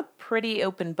a pretty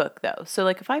open book though. So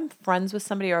like if I'm friends with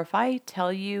somebody or if I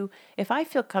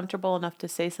feel comfortable enough to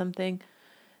say something,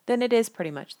 then it is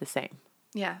pretty much the same.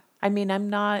 Yeah. I mean,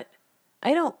 I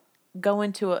don't go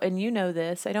into, and you know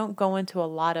this, I don't go into a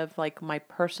lot of like my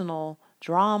personal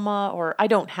drama, or I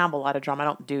don't have a lot of drama. I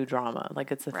don't do drama.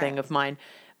 Like it's a thing of mine.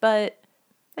 But,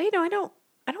 I don't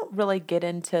really get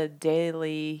into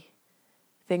daily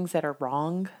things that are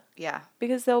wrong. Yeah.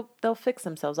 because they'll fix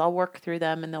themselves. I'll work through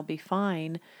them and they'll be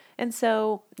fine. And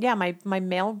so, yeah, my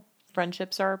male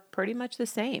friendships are pretty much the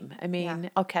same. I mean, Yeah.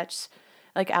 I'll catch,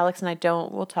 like Alex and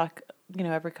we'll talk,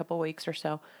 every couple of weeks or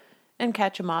so and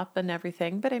catch them up and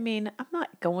everything. But I mean, I'm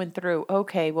not going through,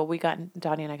 okay, well,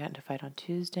 Donnie and I got into a fight on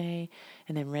Tuesday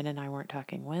and then Ren and I weren't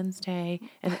talking Wednesday.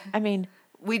 And I mean,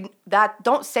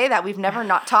 don't say that. We've never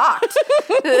not talked.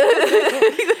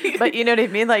 but you know what I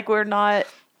mean? Like we're not,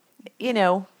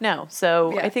 no.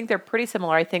 So Yeah. I think they're pretty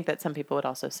similar. I think that some people would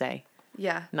also say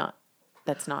Yeah.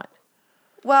 that's not.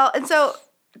 Well, and so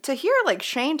to hear like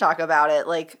Shane talk about it,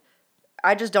 like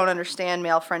I just don't understand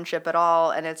male friendship at all,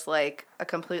 and it's like a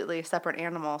completely separate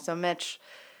animal. So Mitch,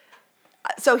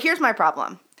 so here's my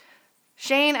problem.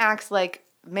 Shane acts like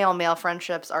male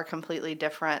friendships are completely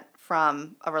different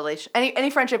from a relation,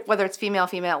 any friendship, whether it's female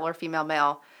or female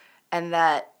male, and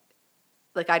that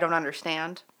like I don't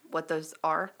understand what those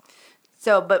are.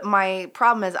 So, but my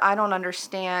problem is I don't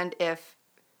understand if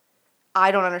I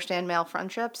don't understand male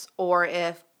friendships or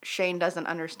if Shane doesn't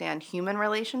understand human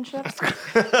relationships.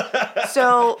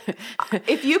 So,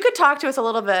 if you could talk to us a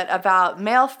little bit about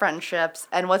male friendships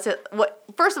and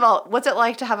first of all, what's it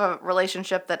like to have a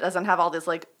relationship that doesn't have all this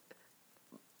like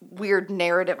weird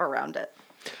narrative around it?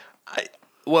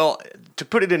 Well, to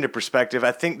put it into perspective,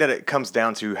 I think that it comes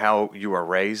down to how you are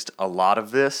raised. A lot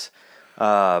of this,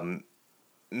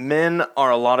 men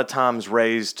are a lot of times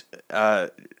raised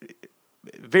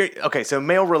so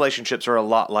male relationships are a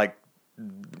lot like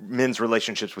men's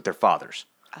relationships with their fathers.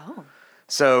 Oh.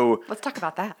 So Let's talk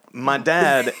about that. my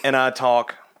dad and I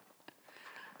talk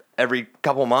every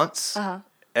couple months, and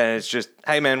it's just,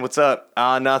 hey man, what's up?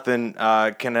 Nothing.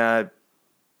 Can I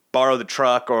borrow the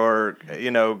truck, or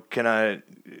can I,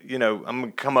 I'm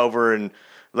gonna come over and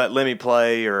let Lemmy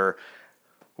play, or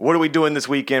what are we doing this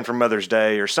weekend for Mother's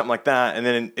Day, or something like that, and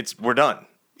then we're done.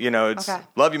 It's Okay.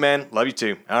 Love you, man. Love you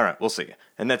too. All right, we'll see you.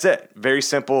 And that's it. Very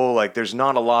simple. Like there's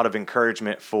not a lot of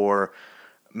encouragement for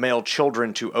male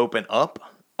children to open up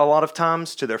a lot of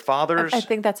times to their fathers. I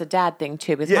think that's a dad thing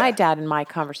too, because Yeah. my dad and my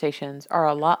conversations are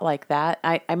a lot like that.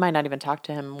 I might not even talk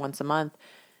to him once a month.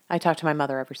 I talk to my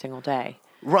mother every single day.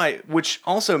 Right, which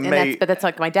also And that's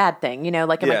like my dad thing,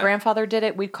 like if my Yeah. grandfather did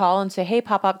it, we'd call and say, hey,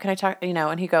 Pop-Up, can I talk,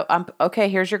 and he'd go, okay,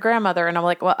 here's your grandmother. And I'm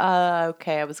like, well,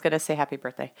 okay, I was going to say happy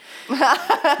birthday.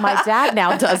 My dad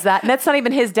now does that. And that's not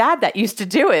even his dad that used to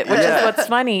do it, which Yeah. is what's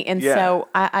funny. And Yeah. so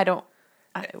I don't,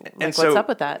 what's up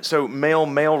with that? So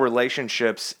male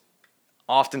relationships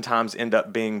oftentimes end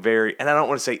up being very, and I don't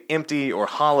want to say empty or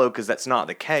hollow because that's not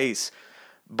the case,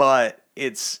 but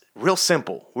it's real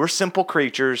simple. We're simple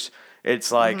creatures.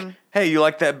 It's like, hey, you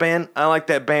like that band? I like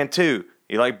that band too.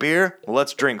 You like beer? Well,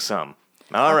 let's drink some.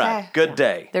 All right, good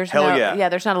day. There's Hell no, yeah.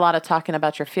 there's not a lot of talking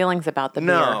about your feelings about the beer.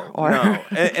 No.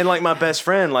 And like my best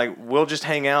friend, like we'll just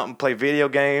hang out and play video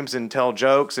games and tell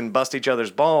jokes and bust each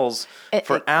other's balls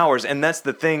for hours. And that's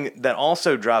the thing that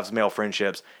also drives male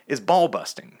friendships is ball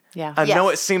busting. Yeah. I know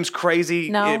Yes. it seems crazy.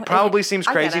 No, it probably seems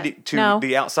I get crazy it. to No.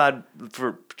 the outside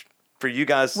for you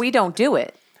guys. We don't do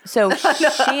it. So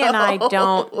she and I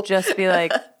don't just be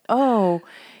like, oh,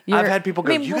 I've had people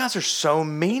go, you guys are so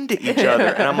mean to each other.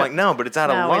 And I'm like, no, but it's out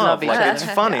of No, we love. love each Like, other. it's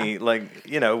funny. Like,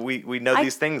 we know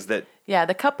these things that. Yeah,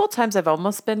 the couple times I've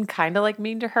almost been kind of like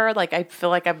mean to her. Like I feel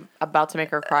like I'm about to make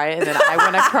her cry, and then I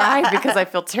want to cry because I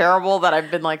feel terrible that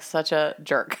I've been like such a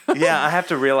jerk. Yeah, I have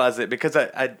to realize it because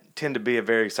I tend to be a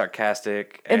very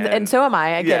sarcastic. And so am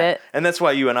I. I get it. And that's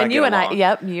why you and I And get you and along.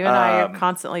 you and I are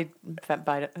constantly,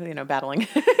 battling.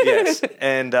 Yes.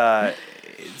 And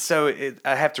so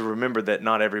I have to remember that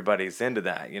not everybody's into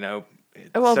that,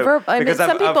 Well, So- because some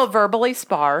I've- people verbally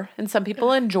spar, and some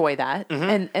people enjoy that,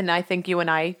 and I think you and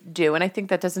I do, and I think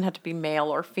that doesn't have to be male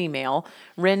or female.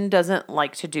 Rin doesn't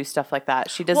like to do stuff like that.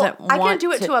 She doesn't. Well, I can want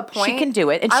do it to a She point. can do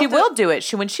it, and I'll she do- will do it.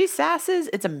 When she sasses,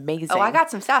 it's amazing. Oh, I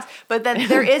got some sass. But then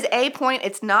there is a point,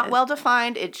 it's not well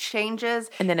defined, it changes.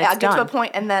 And then I it's get to a done.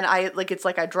 point and then it's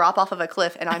like I drop off of a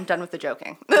cliff and I'm done with the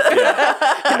joking.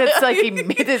 and it's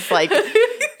like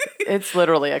it's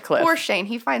literally a cliff. Poor Shane,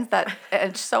 he finds that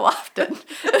edge so often.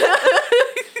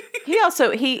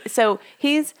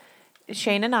 He's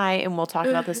Shane and I, and we'll talk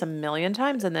about this a million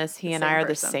times in this. He and I Same are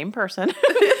person. the same person,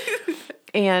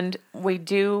 and we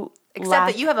do. Except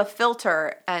that you have a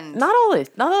filter and Not always,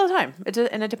 not all the time.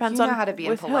 And it depends You on know how to be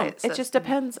with whom. impolite, so- It just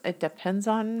depends. It depends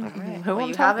on who Well, I'm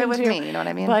you have it talking with to. me, you know what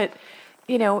I mean? But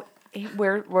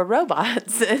we're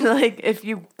robots, and like if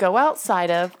you go outside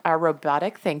of our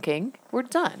robotic thinking, we're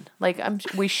done. Like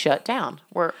we shut down.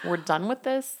 We're done with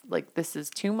this. Like this is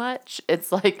too much.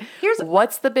 It's like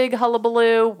what's the big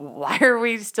hullabaloo? Why are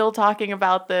we still talking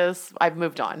about this? I've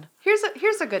moved on.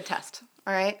 Here's a good test.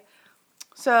 All right.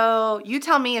 So you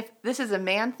tell me if this is a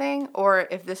man thing or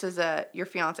if this is your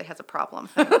fiance has a problem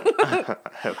thing.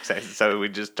 Okay, so we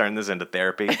just turn this into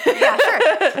therapy. Yeah, sure.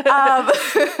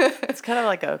 It's kind of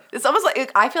like It's almost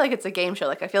like I feel like it's a game show.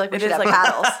 Like I feel like we should have like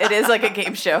paddles. It is like a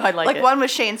game show. I like it. One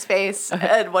was Shane's face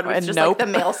and one was And just nope. like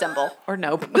the male symbol. Or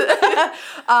nope.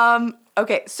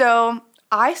 Okay, so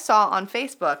I saw on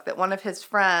Facebook that one of his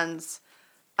friends,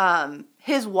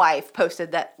 his wife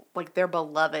posted that like their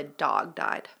beloved dog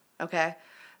died. Okay,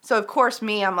 so of course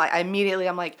I'm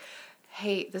like,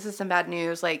 hey, this is some bad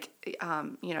news. Like,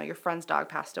 your friend's dog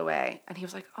passed away, and he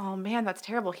was like, oh man, that's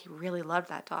terrible. He really loved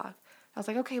that dog. I was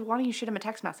like, okay, why don't you shoot him a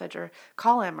text message or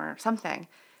call him or something?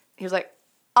 He was like,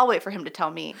 I'll wait for him to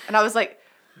tell me. And I was like,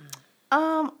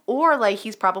 or like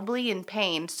he's probably in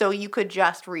pain, so you could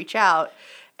just reach out.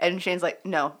 And Shane's like,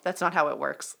 no, that's not how it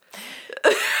works.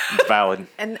 Valid.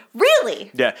 And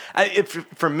Really? Yeah.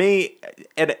 For me,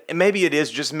 and maybe it is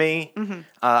just me. Mm-hmm.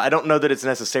 I don't know that it's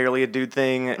necessarily a dude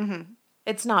thing. Mm-hmm.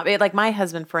 it's not. Like my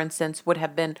husband, for instance, would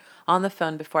have been on the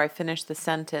phone before I finished the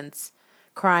sentence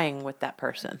crying with that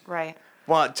person. Right.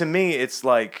 Well, to me, it's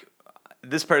like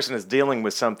this person is dealing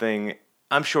with something.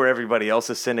 I'm sure everybody else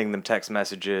is sending them text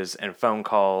messages and phone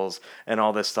calls and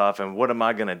all this stuff. And what am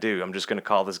I going to do? I'm just going to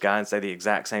call this guy and say the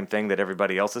exact same thing that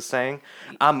everybody else is saying.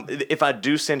 If I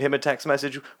do send him a text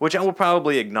message, which I will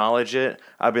probably acknowledge it,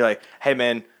 I'll be like, hey,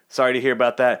 man, sorry to hear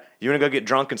about that. You want to go get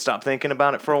drunk and stop thinking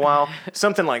about it for a while?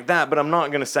 Something like that. But I'm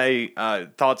not going to say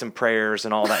thoughts and prayers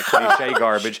and all that cliche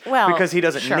garbage because he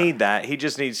doesn't need that. He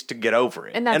just needs to get over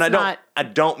it. And that's I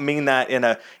don't mean that in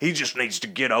a he just needs to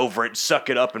get over it, suck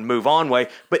it up and move on way,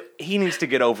 but he needs to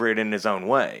get over it in his own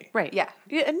way. Right. Yeah.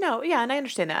 No, yeah, and I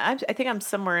understand that. I think I'm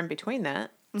somewhere in between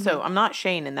that. Mm-hmm. So I'm not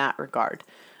Shane in that regard.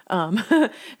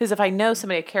 Because if I know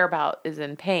somebody I care about is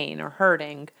in pain or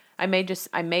hurting, I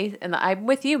may, and I'm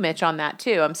with you, Mitch, on that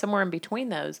too. I'm somewhere in between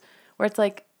those where it's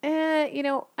like, I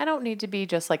don't need to be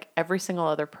just like every single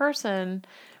other person,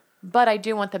 but I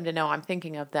do want them to know I'm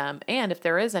thinking of them. And if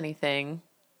there is anything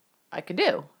I could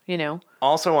do,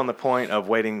 Also on the point of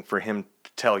waiting for him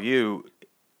to tell you,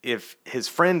 if his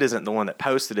friend isn't the one that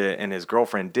posted it and his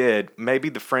girlfriend did, maybe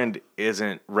the friend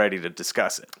isn't ready to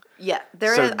discuss it. Yeah,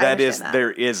 there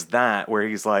is that where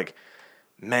he's like,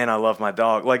 man, I love my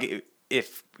dog. Like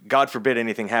if God forbid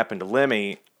anything happened to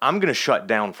Lemmy, I'm going to shut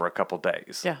down for a couple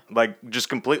days. Yeah. Like just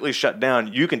completely shut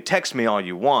down. You can text me all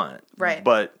you want. Right.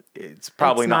 But it's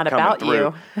probably not coming about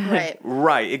through. You. Right.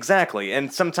 Right, exactly.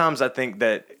 And sometimes I think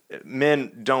that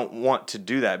men don't want to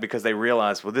do that because they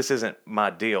realize, well, this isn't my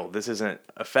deal. This isn't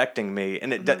affecting me.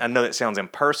 And I know that sounds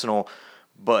impersonal,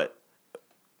 but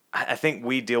I think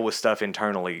we deal with stuff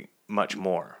internally much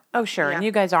more. Oh, sure. Yeah. And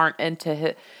you guys aren't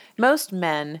into most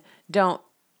men don't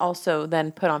also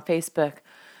then put on Facebook,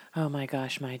 oh my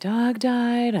gosh, my dog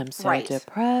died. I'm so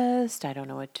depressed. I don't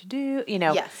know what to do.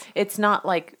 Yes. It's not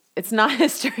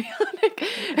histrionic.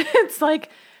 It's like,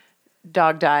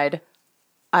 dog died.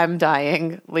 I'm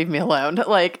dying. Leave me alone.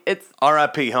 Like it's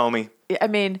R.I.P. homie. I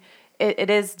mean, it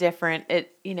is different.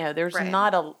 There's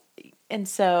not and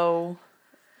so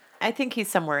I think he's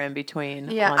somewhere in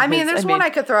between. Yeah, there's one I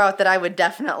could throw out that I would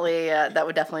definitely that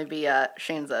would definitely be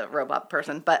Shane's a robot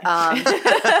person, but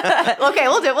okay,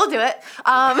 we'll do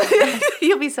it.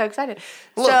 You'll be so excited.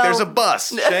 Look, there's a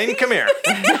bus. Shane, come here.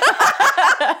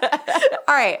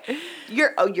 All right,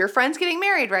 your friend's getting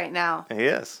married right now.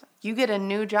 Yes. You get a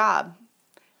new job,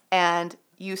 and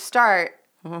you start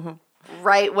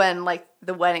right when like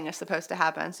the wedding is supposed to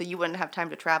happen, so you wouldn't have time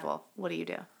to travel. What do you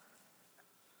do?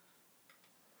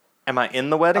 Am I in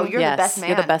the wedding? Oh, you're the best man.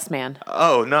 You're the best man.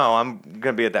 Oh, no, I'm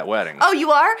going to be at that wedding. Oh, you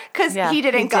are? Because he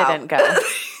didn't go.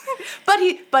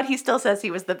 But he still says he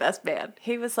was the best man.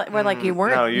 He was like, we're like, you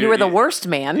weren't. No, you were the worst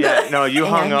man. Yeah, no, you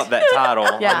hung up that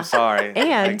title. Yeah. I'm sorry.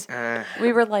 And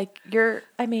we were like, your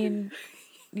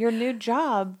new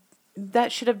job,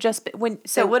 that should have just been would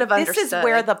have this is understood.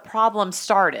 where the problem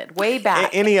started, way back.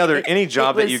 Any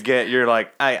job that you get, you're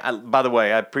like, I by the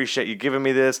way, I appreciate you giving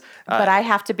me this. But I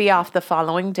have to be off the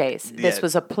following days. This Yeah.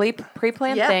 was a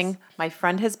pre-planned thing. My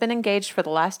friend has been engaged for the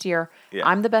last year. Yeah.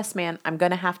 I'm the best man. I'm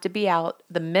going to have to be out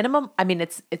the minimum. I mean,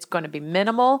 it's going to be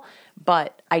minimal,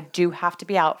 but I do have to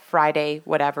be out Friday,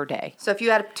 whatever day. So if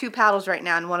you had two paddles right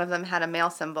now and one of them had a male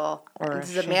symbol, Or and this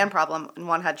is a man problem, and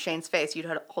one had Shane's face, you'd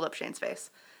hold up Shane's face.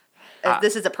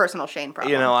 This is a personal Shane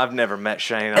problem. You know, I've never met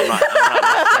Shane. I'm not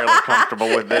necessarily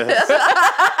comfortable with this.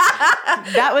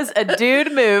 That was a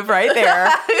dude move right there.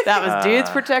 That was dudes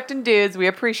protecting dudes. We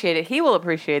appreciate it. He will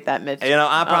appreciate that, Mitch. You know,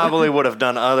 I probably would have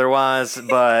done otherwise,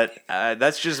 but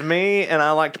that's just me, and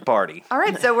I like to party. All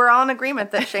right, so we're all in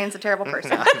agreement that Shane's a terrible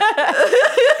person.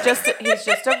 He's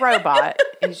just a robot.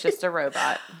 He's just a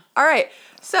robot. All right,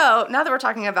 so now that we're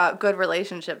talking about good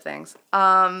relationship things,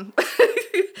 do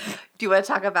you want to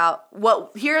talk about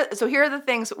here are the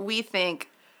things we think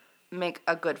make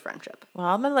a good friendship? Well,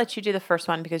 I'm going to let you do the first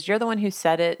one because you're the one who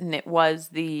said it, and it was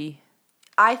the...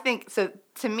 I think, so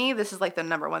to me, this is like the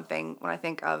number one thing when I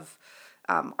think of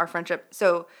our friendship.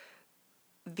 So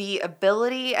the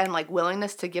ability and like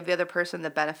willingness to give the other person the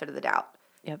benefit of the doubt.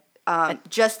 Yep.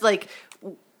 Just like,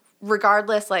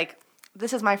 regardless, like,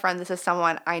 this is my friend, this is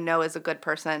someone I know is a good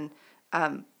person.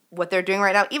 What they're doing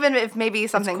right now, even if maybe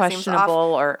something seems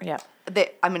questionable off, or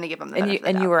I'm going to give them the benefit of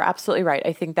the doubt. You were absolutely right.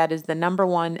 I think that is the number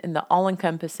one and the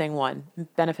all-encompassing one,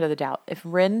 benefit of the doubt. If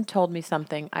Rin told me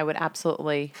something, I would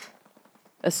absolutely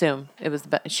assume it was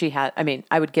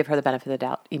I would give her the benefit of the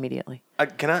doubt immediately.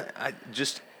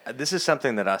 This is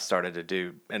something that I started to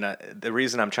do, and the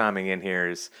reason I'm chiming in here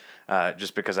is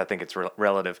just because I think it's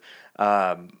relative.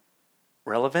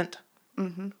 Relevant?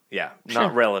 Mm-hmm. Yeah, Sure.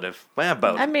 Not relative. Well,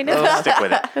 both. I mean, we'll stick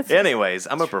with it. Anyways,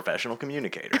 I'm a professional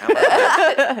communicator. How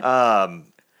about that?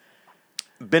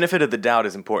 Benefit of the doubt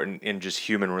is important in just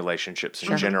human relationships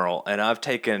in general. And I've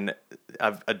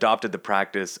adopted the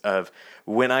practice of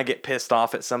when I get pissed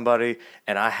off at somebody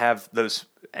and I have those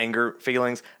anger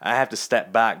feelings, I have to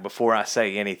step back before I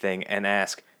say anything and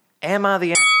ask, am I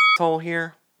the asshole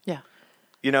here? Yeah.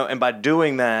 You know, and by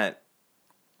doing that,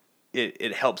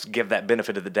 it helps give that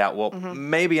benefit of the doubt. Well,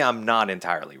 maybe I'm not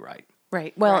entirely right.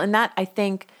 Right. Well, and that I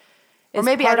think... Or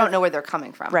maybe I don't know where they're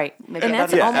coming from. Right. Maybe and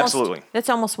that's absolutely. That's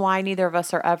almost why neither of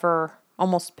us are ever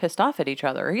almost pissed off at each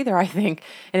other either, I think.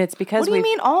 And it's because What do you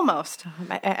mean almost?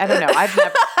 I don't know.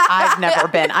 I've never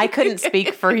been. I couldn't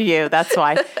speak for you. That's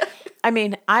why. I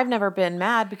mean, I've never been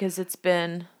mad because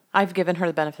I've given her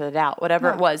the benefit of the doubt, whatever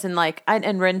it was. And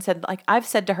and Rin said, like, I've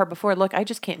said to her before, look, I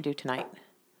just can't do tonight.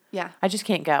 Yeah. I just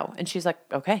can't go. And she's like,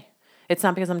 okay. It's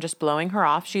not because I'm just blowing her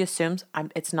off. She assumes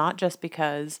it's not just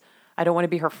because I don't want to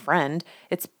be her friend.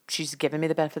 She's given me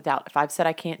the benefit of the doubt. If I've said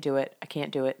I can't do it,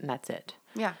 and that's it.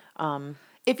 Yeah. So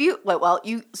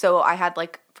I had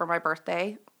for my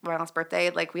last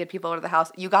birthday, like we had people over to the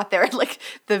house. You got there at like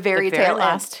the very tail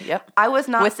last. end. Yep. I was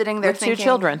not sitting there with thinking, 2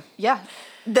 children. Yeah.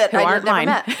 That Who I aren't never mine.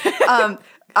 met.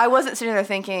 I wasn't sitting there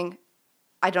thinking,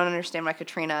 I don't understand why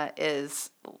Katrina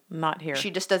is Not here. She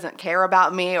just doesn't care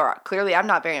about me, or clearly I'm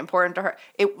not very important to her.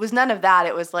 It was none of that.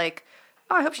 It was like,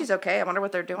 oh, I hope she's okay. I wonder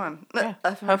what they're doing. Yeah.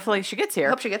 Hopefully she gets here.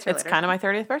 Hope she gets here It's later. kind of my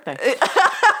 30th birthday.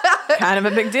 Kind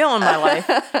of a big deal in my life.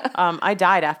 I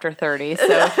died after 30,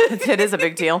 so it is a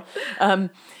big deal.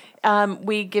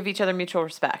 We give each other mutual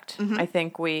respect. Mm-hmm. I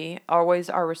think we always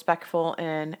are respectful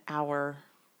in our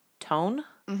tone,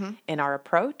 in our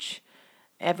approach,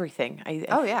 everything.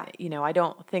 I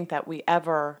don't think that we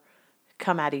ever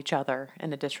come at each other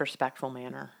in a disrespectful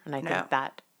manner. And I think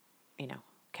that,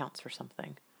 counts for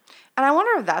something. And I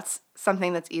wonder if that's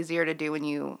something that's easier to do when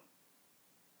you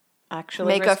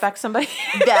actually respect somebody.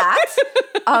 That.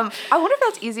 I wonder if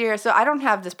that's easier. So I don't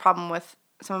have this problem with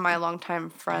some of my longtime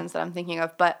friends that I'm thinking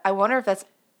of, but I wonder if that's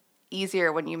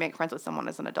easier when you make friends with someone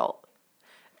as an adult.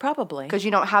 Probably. Because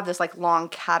you don't have this long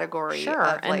category. Sure.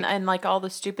 Of, and all the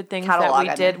stupid things that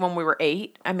we did when we were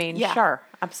 8. I mean, sure.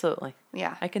 Absolutely.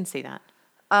 Yeah. I can see that.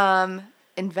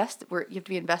 You have to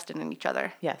be invested in each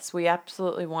other. Yes. We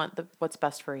absolutely want what's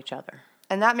best for each other.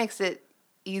 And that makes it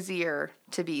easier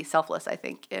to be selfless, I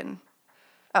think, we can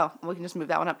just move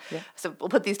that one up. Yeah. So we'll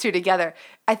put these two together.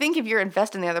 I think if you're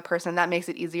invested in the other person, that makes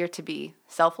it easier to be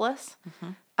selfless.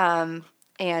 Mm-hmm.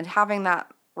 And having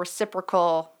that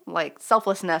reciprocal,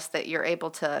 selflessness that you're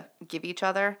able to give each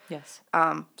other. Yes.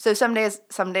 So some days,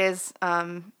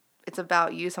 it's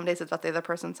about you. Some days it's about the other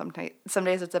person. Some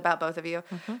days it's about both of you.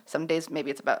 Mm-hmm. Some days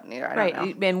maybe it's about neither. I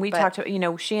don't know. And we talked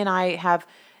to, she and I have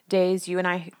days, you and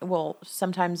I will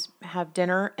sometimes have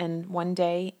dinner, and one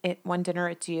dinner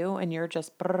it's you and you're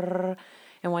just brrr,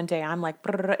 and one day I'm like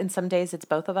brrr, and some days it's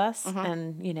both of us.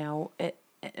 Mm-hmm. And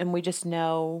and we just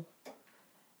know,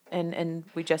 and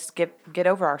we just get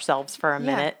over ourselves for a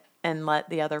minute and let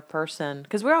the other person,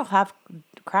 because we all have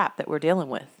crap that we're dealing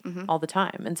with all the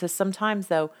time. And so sometimes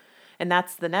though, and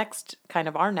that's the next kind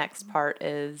of our next part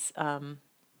is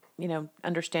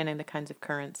understanding the kinds of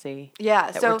currency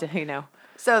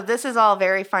So this is all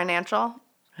very financial,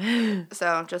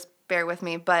 so just bear with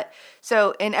me. But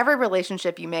so in every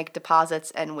relationship, you make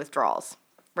deposits and withdrawals.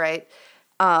 right?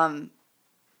 And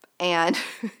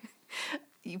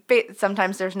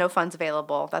sometimes there's no funds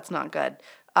available. That's not good.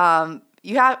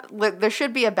 There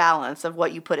should be a balance of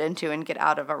what you put into and get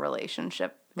out of a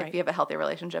relationship if you have a healthy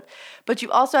relationship. But you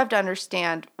also have to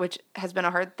understand, which has been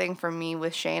a hard thing for me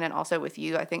with Shane and also with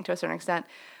you, I think, to a certain extent,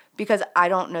 because I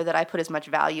don't know that I put as much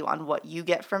value on what you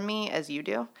get from me as you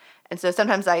do. And so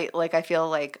sometimes I feel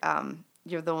like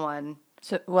you're the one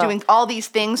doing all these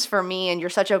things for me, and you're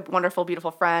such a wonderful,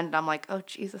 beautiful friend. And I'm like, oh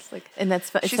Jesus, like, and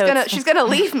that's she's gonna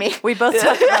leave me. We both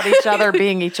talk about each other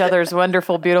being each other's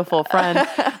wonderful, beautiful friend,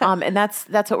 and that's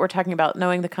what we're talking about.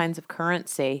 Knowing the kinds of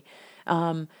currency.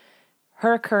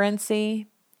 Her currency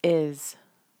is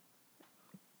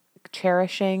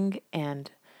cherishing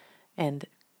and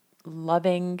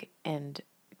loving and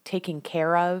taking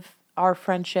care of our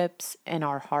friendships and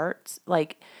our hearts.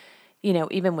 Like, you know,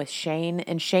 even with Shane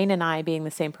and I being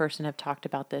the same person have talked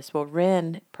about this. Well,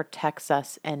 Rin protects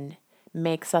us and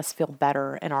makes us feel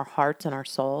better in our hearts and our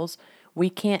souls. We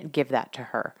can't give that to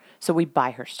her. So we buy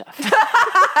her stuff.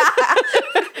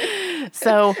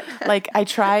 So, like, I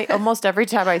try almost every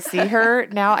time I see her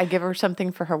now, I give her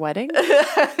something for her wedding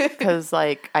because,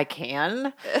 like, I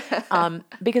can.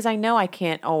 Because I know I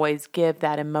can't always give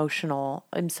that emotional.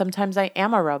 And sometimes I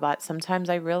am a robot. Sometimes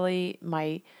I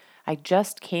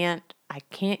just can't. I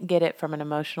can't get it from an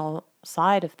emotional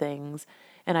side of things.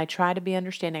 And I try to be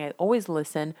understanding. I always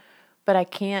listen, but I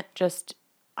can't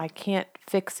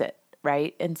fix it,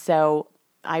 right? And so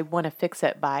I want to fix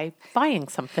it by buying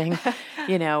something,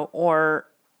 you know,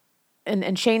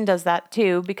 and Shane does that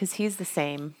too, because he's the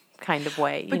same kind of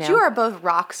way. But you are both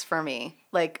rocks for me,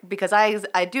 like, because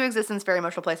I do exist in this very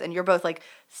emotional place, and you're both like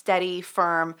steady,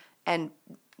 firm, and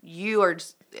you are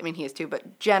just, I mean, he is too,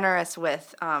 but generous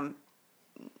with, I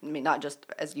mean, not just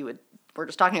as we're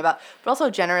just talking about, but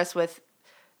also generous with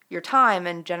your time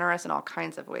and generous in all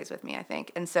kinds of ways with me, I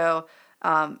think. And so,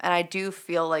 and I do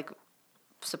feel like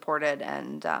supported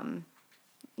and,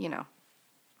 you know,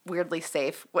 weirdly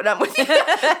safe when I'm with you.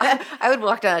 I would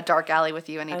walk down a dark alley with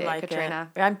you any day, like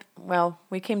Katrina.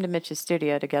 We came to Mitch's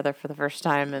studio together for the first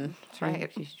time, and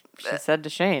she said to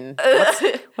Shane,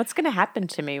 what's going to happen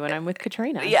to me when I'm with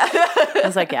Katrina? Yeah. I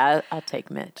was like, yeah, I'll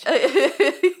take Mitch.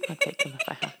 I'll take him if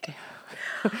I have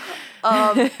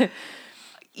to.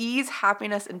 Ease,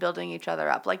 happiness, and building each other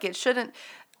up. Like, it shouldn't,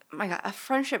 my God, a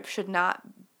friendship should not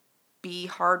be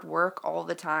hard work all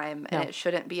the time, and it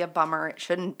shouldn't be a bummer. It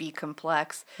shouldn't be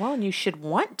complex. Well, and you should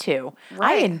want to.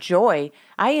 Right.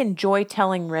 I enjoy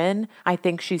telling Rin I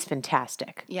think she's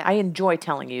fantastic. Yeah. I enjoy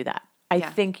telling you that. I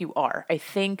think you are. I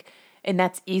think, and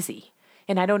that's easy.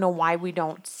 And I don't know why we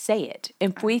don't say it.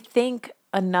 If we think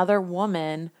another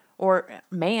woman or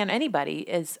man, anybody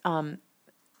is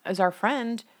our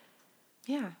friend,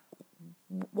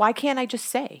 why can't I just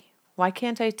say? Why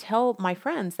can't I tell my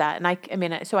friends that? And I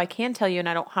mean, so I can tell you, and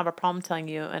I don't have a problem telling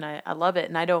you, and I love it.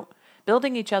 And I don't,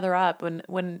 building each other up and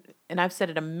I've said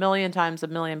it a million times, a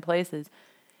million places,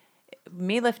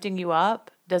 me lifting you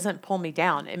up doesn't pull me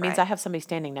down. It means I have somebody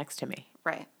standing next to me.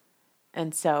 Right.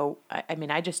 And so, I mean,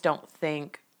 I just don't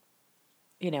think,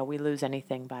 you know, we lose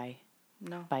anything by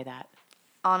that.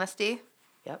 Honesty.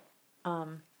 Yep.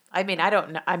 I mean, I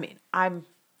don't know. I mean, I'm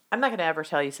not going to ever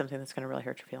tell you something that's going to really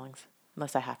hurt your feelings.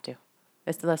 Unless I have to.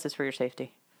 Unless it's for your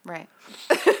safety. Right.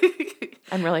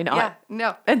 I'm really not. Yeah,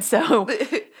 no. And so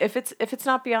if it's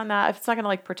not beyond that, if it's not going to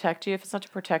like protect you, if it's not to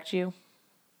protect you,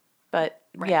 but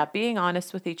being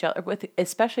honest with each other,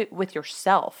 especially with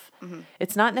yourself. Mm-hmm.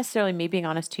 It's not necessarily me being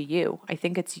honest to you. I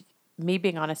think it's me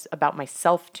being honest about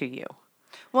myself to you.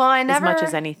 Well, as much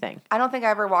as anything. I don't think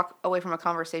I ever walk away from a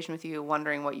conversation with you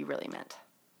wondering what you really meant.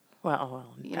 Well,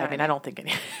 you know I mean, I don't think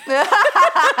any.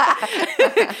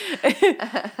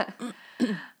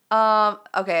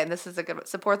 Okay, and this is a good one.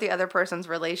 Support the other person's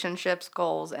relationships,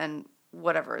 goals, and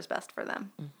whatever is best for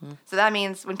them. Mm-hmm. So that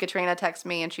means when Katrina texts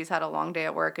me and she's had a long day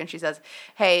at work and she says,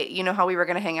 hey, you know how we were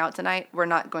going to hang out tonight? We're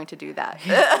not going to do that.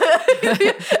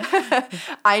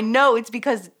 I know it's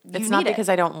because it's not because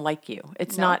I don't like you.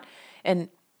 It's not, and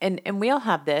we all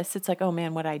have this. It's like, oh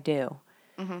man, what'd I do?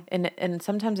 Mm-hmm. And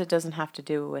sometimes it doesn't have to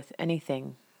do with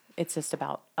anything. It's just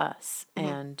about us. Mm-hmm.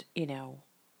 And, you know.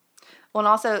 Well, and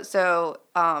also, so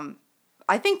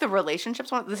I think the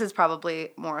relationships one, this is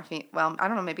probably more, well, I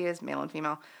don't know, maybe it is male and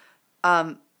female.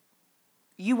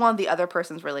 You want the other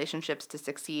person's relationships to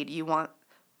succeed. You want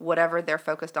whatever they're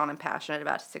focused on and passionate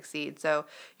about to succeed. So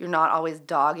you're not always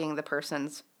dogging the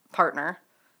person's partner.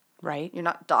 Right. You're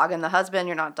not dogging the husband.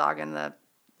 You're not dogging the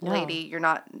lady. You're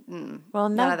not. Well,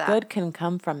 none of that. Good can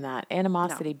come from that.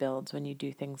 Animosity builds when you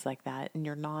do things like that, and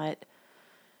you're not.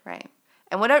 Right.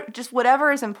 And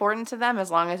whatever is important to them,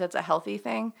 as long as it's a healthy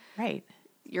thing, Right.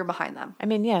 you're behind them. I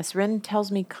mean, yes, Rin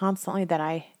tells me constantly that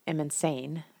I am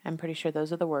insane. I'm pretty sure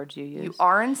those are the words you use. You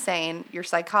are insane. You're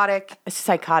psychotic.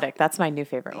 Psychotic. That's my new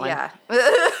favorite one. Yeah.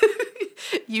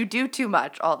 You do too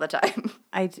much all the time.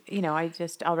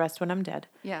 I'll rest when I'm dead.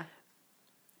 Yeah.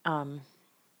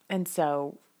 And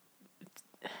so,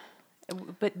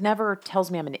 but never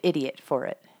tells me I'm an idiot for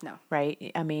it. No.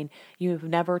 Right? I mean, you've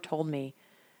never told me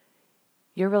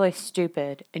you're really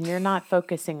stupid and you're not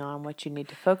focusing on what you need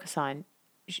to focus on.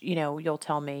 You'll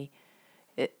tell me,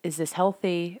 is this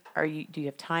healthy? Do you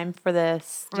have time for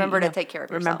this? Remember to take care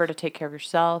of yourself. Remember to take care of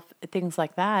yourself. Things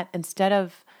like that. Instead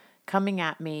of coming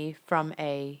at me from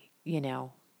Well,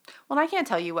 and I can't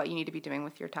tell you what you need to be doing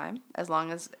with your time as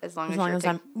long as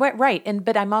I'm right.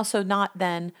 But I'm also not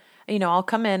then, I'll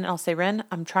come in and I'll say, Ren,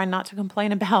 I'm trying not to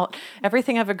complain about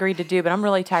everything I've agreed to do, but I'm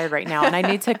really tired right now. And I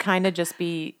need to kind of just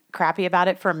be crappy about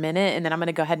it for a minute. And then I'm going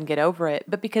to go ahead and get over it.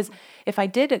 But because if I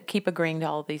did keep agreeing to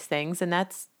all these things, and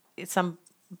that's some,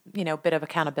 bit of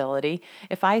accountability.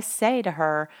 If I say to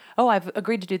her, oh, I've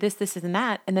agreed to do this, this, and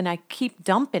that, and then I keep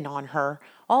dumping on her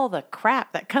all the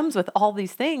crap that comes with all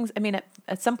these things, I mean,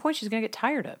 at some point she's going to get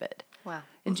tired of it. Wow.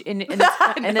 And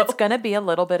it's going to be a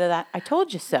little bit of that, I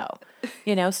told you so.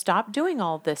 Stop doing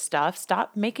all this stuff.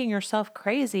 Stop making yourself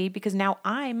crazy because now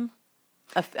I'm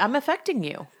affecting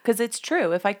you. Because it's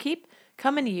true. If I keep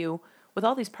coming to you with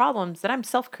all these problems that I'm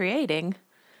self-creating,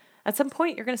 at some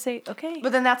point you're going to say, okay.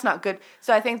 But then that's not good.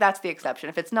 So I think that's the exception.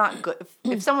 If it's not good,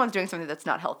 if someone's doing something that's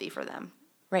not healthy for them.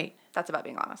 Right. That's about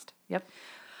being honest. Yep.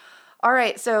 All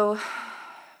right. So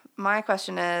my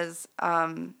question is,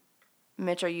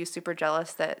 Mitch, are you super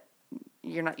jealous that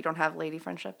you don't have lady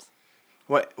friendships?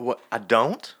 What? I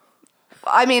don't?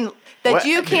 I mean, that What?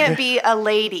 you can't be a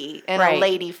lady in Right. a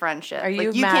lady friendship. Are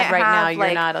you you mad can't right now have, you're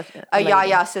like, not a a lady?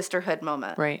 yaya sisterhood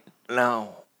moment? Right.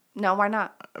 No. No, why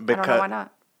not? I don't Because- know why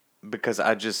not. Because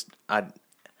I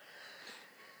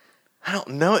don't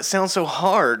know. It sounds so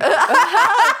hard. And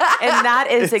that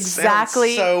is It sounds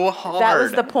exactly so That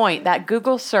was hard. the point. That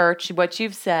Google search, what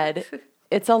you've said,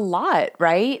 it's a lot,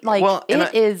 right? Like Well, and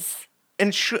it is.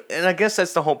 And I guess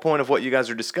that's the whole point of what you guys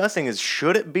are discussing is,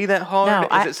 should it be that hard?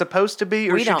 No, Is it supposed to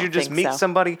be? Or we should don't you just think meet so.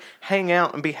 somebody, hang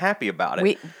out, and be happy about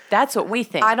it? That's what we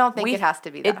think. I don't think it has to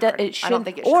be that hard. It I shouldn't, don't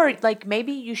think it should or be. like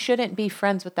maybe you shouldn't be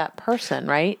friends with that person,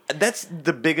 right? That's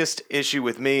the biggest issue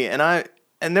with me.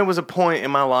 And there was a point in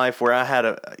my life where I had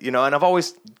and I've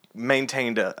always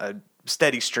maintained a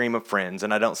steady stream of friends.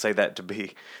 And I don't say that to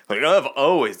be like, I've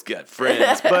always got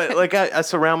friends. But like I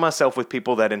surround myself with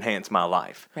people that enhance my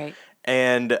life. Right.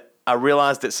 And I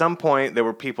realized at some point there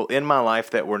were people in my life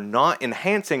that were not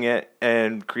enhancing it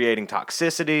and creating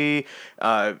toxicity,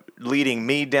 leading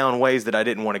me down ways that I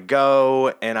didn't want to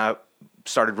go. And I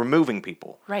started removing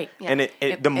people. Right. Yeah.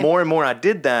 And the more and more I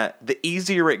did that, the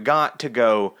easier it got to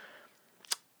go,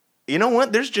 you know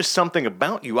what? There's just something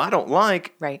about you I don't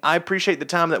like. Right. I appreciate the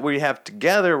time that we have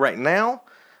together right now,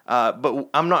 but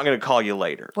I'm not going to call you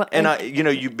later. Well, and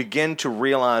and- you begin to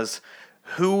realize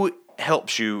who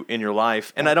helps you in your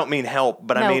life. And I don't mean help,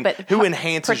 but I mean who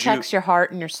enhances protects your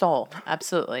heart and your soul.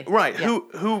 Absolutely. Right. Yeah.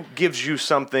 Who gives you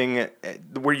something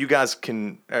where you guys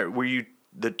can,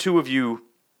 the two of you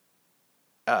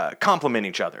complement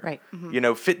each other. Right.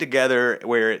 Mm-hmm. Fit together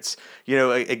where it's,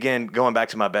 again, going back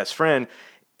to my best friend,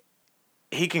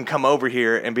 he can come over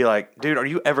here and be like, dude, are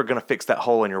you ever going to fix that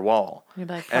hole in your wall? You'd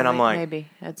be like, and I'm probably, like, maybe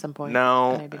at some point.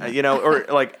 no, Maybe not. or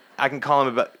like I can call him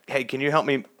about, hey, can you help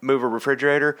me move a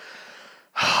refrigerator?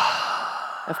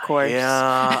 Of course.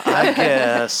 Yeah, I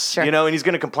guess. Sure. And he's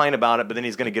going to complain about it, but then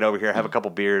he's going to get over here, have a couple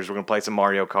beers, we're going to play some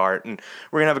Mario Kart, and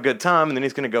we're going to have a good time, and then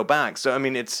he's going to go back. So, I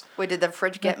mean, it's... Wait, did the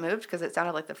fridge get moved? Because it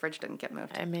sounded like the fridge didn't get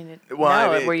moved. I mean,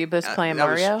 Well, were you both playing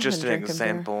Mario? That was just and an drinking beer?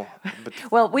 example.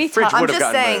 But Well, we fridge talked. I'm would've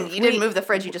just gotten saying, moved. you didn't move the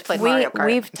fridge, you just played Mario Kart.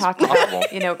 We've talked possible.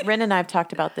 about, Rin and I have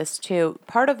talked about this too.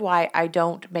 Part of why I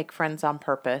don't make friends on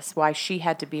purpose, why she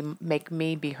had to make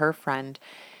me be her friend,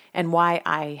 and why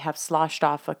I have sloshed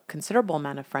off a considerable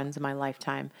amount of friends in my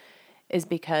lifetime is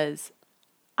because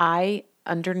I,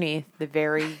 underneath the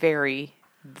very, very,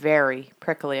 very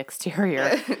prickly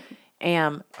exterior,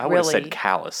 am I would have really said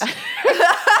callous.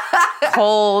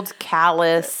 cold,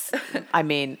 callous. I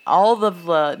mean, all of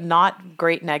the not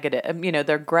great negative,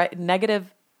 they're great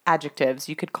negative adjectives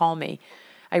you could call me.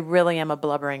 I really am a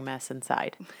blubbering mess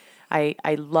inside. I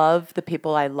love the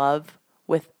people I love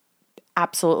with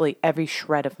absolutely every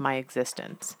shred of my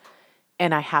existence.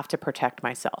 And I have to protect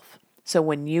myself. So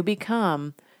when you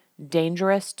become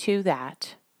dangerous to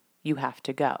that, you have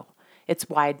to go. It's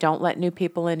why I don't let new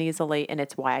people in easily, and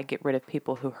it's why I get rid of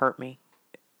people who hurt me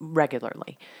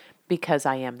regularly. because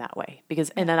I am that way.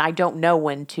 And then I don't know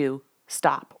when to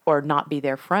stop or not be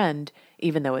their friend,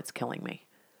 even though it's killing me.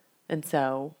 And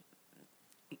so,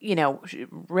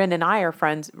 Rin and I are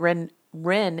friends.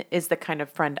 Rin is the kind of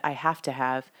friend I have to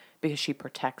have because she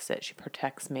protects it. She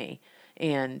protects me.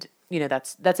 And,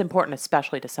 that's important,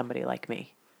 especially to somebody like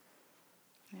me.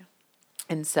 Yeah.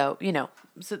 And so,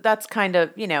 so that's kind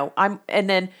of, and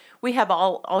then we have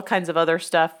all kinds of other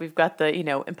stuff. We've got the,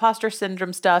 imposter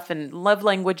syndrome stuff and love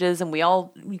languages, and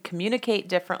we communicate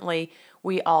differently.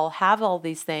 We all have all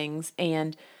these things.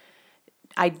 And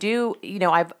I do,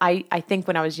 I think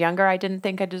when I was younger, I didn't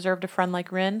think I deserved a friend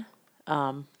like Rin.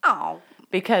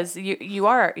 Because you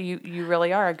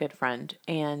really are a good friend.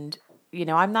 And,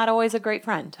 I'm not always a great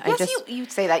friend. Yes, you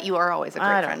say that you are always a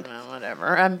great friend. Know,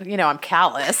 whatever. I'm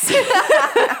callous.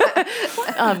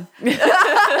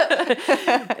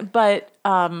 But,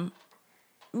 well,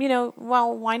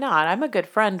 why not? I'm a good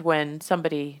friend when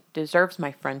somebody deserves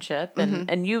my friendship,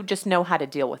 and you just know how to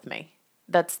deal with me.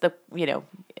 That's the,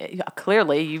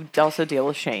 clearly you also deal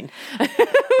with Shane.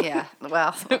 Yeah,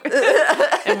 well.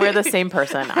 And we're the same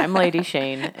person. I'm Lady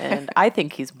Shane, and I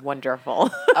think he's wonderful.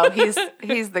 Oh, he's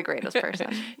the greatest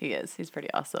person. He is. He's pretty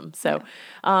awesome. So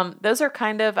those are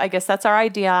kind of, I guess that's our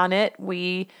idea on it.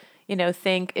 We,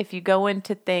 think if you go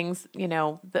into things,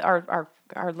 our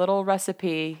little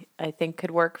recipe, I think,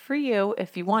 could work for you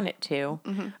if you want it to.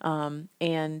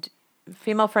 And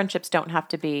female friendships don't have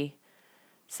to be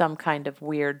some kind of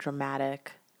weird,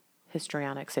 dramatic,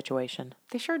 histrionic situation.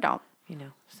 They sure don't.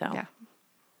 So. Yeah.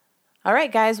 All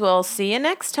right, guys. We'll see you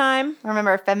next time.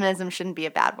 Remember, feminism shouldn't be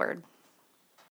a bad word.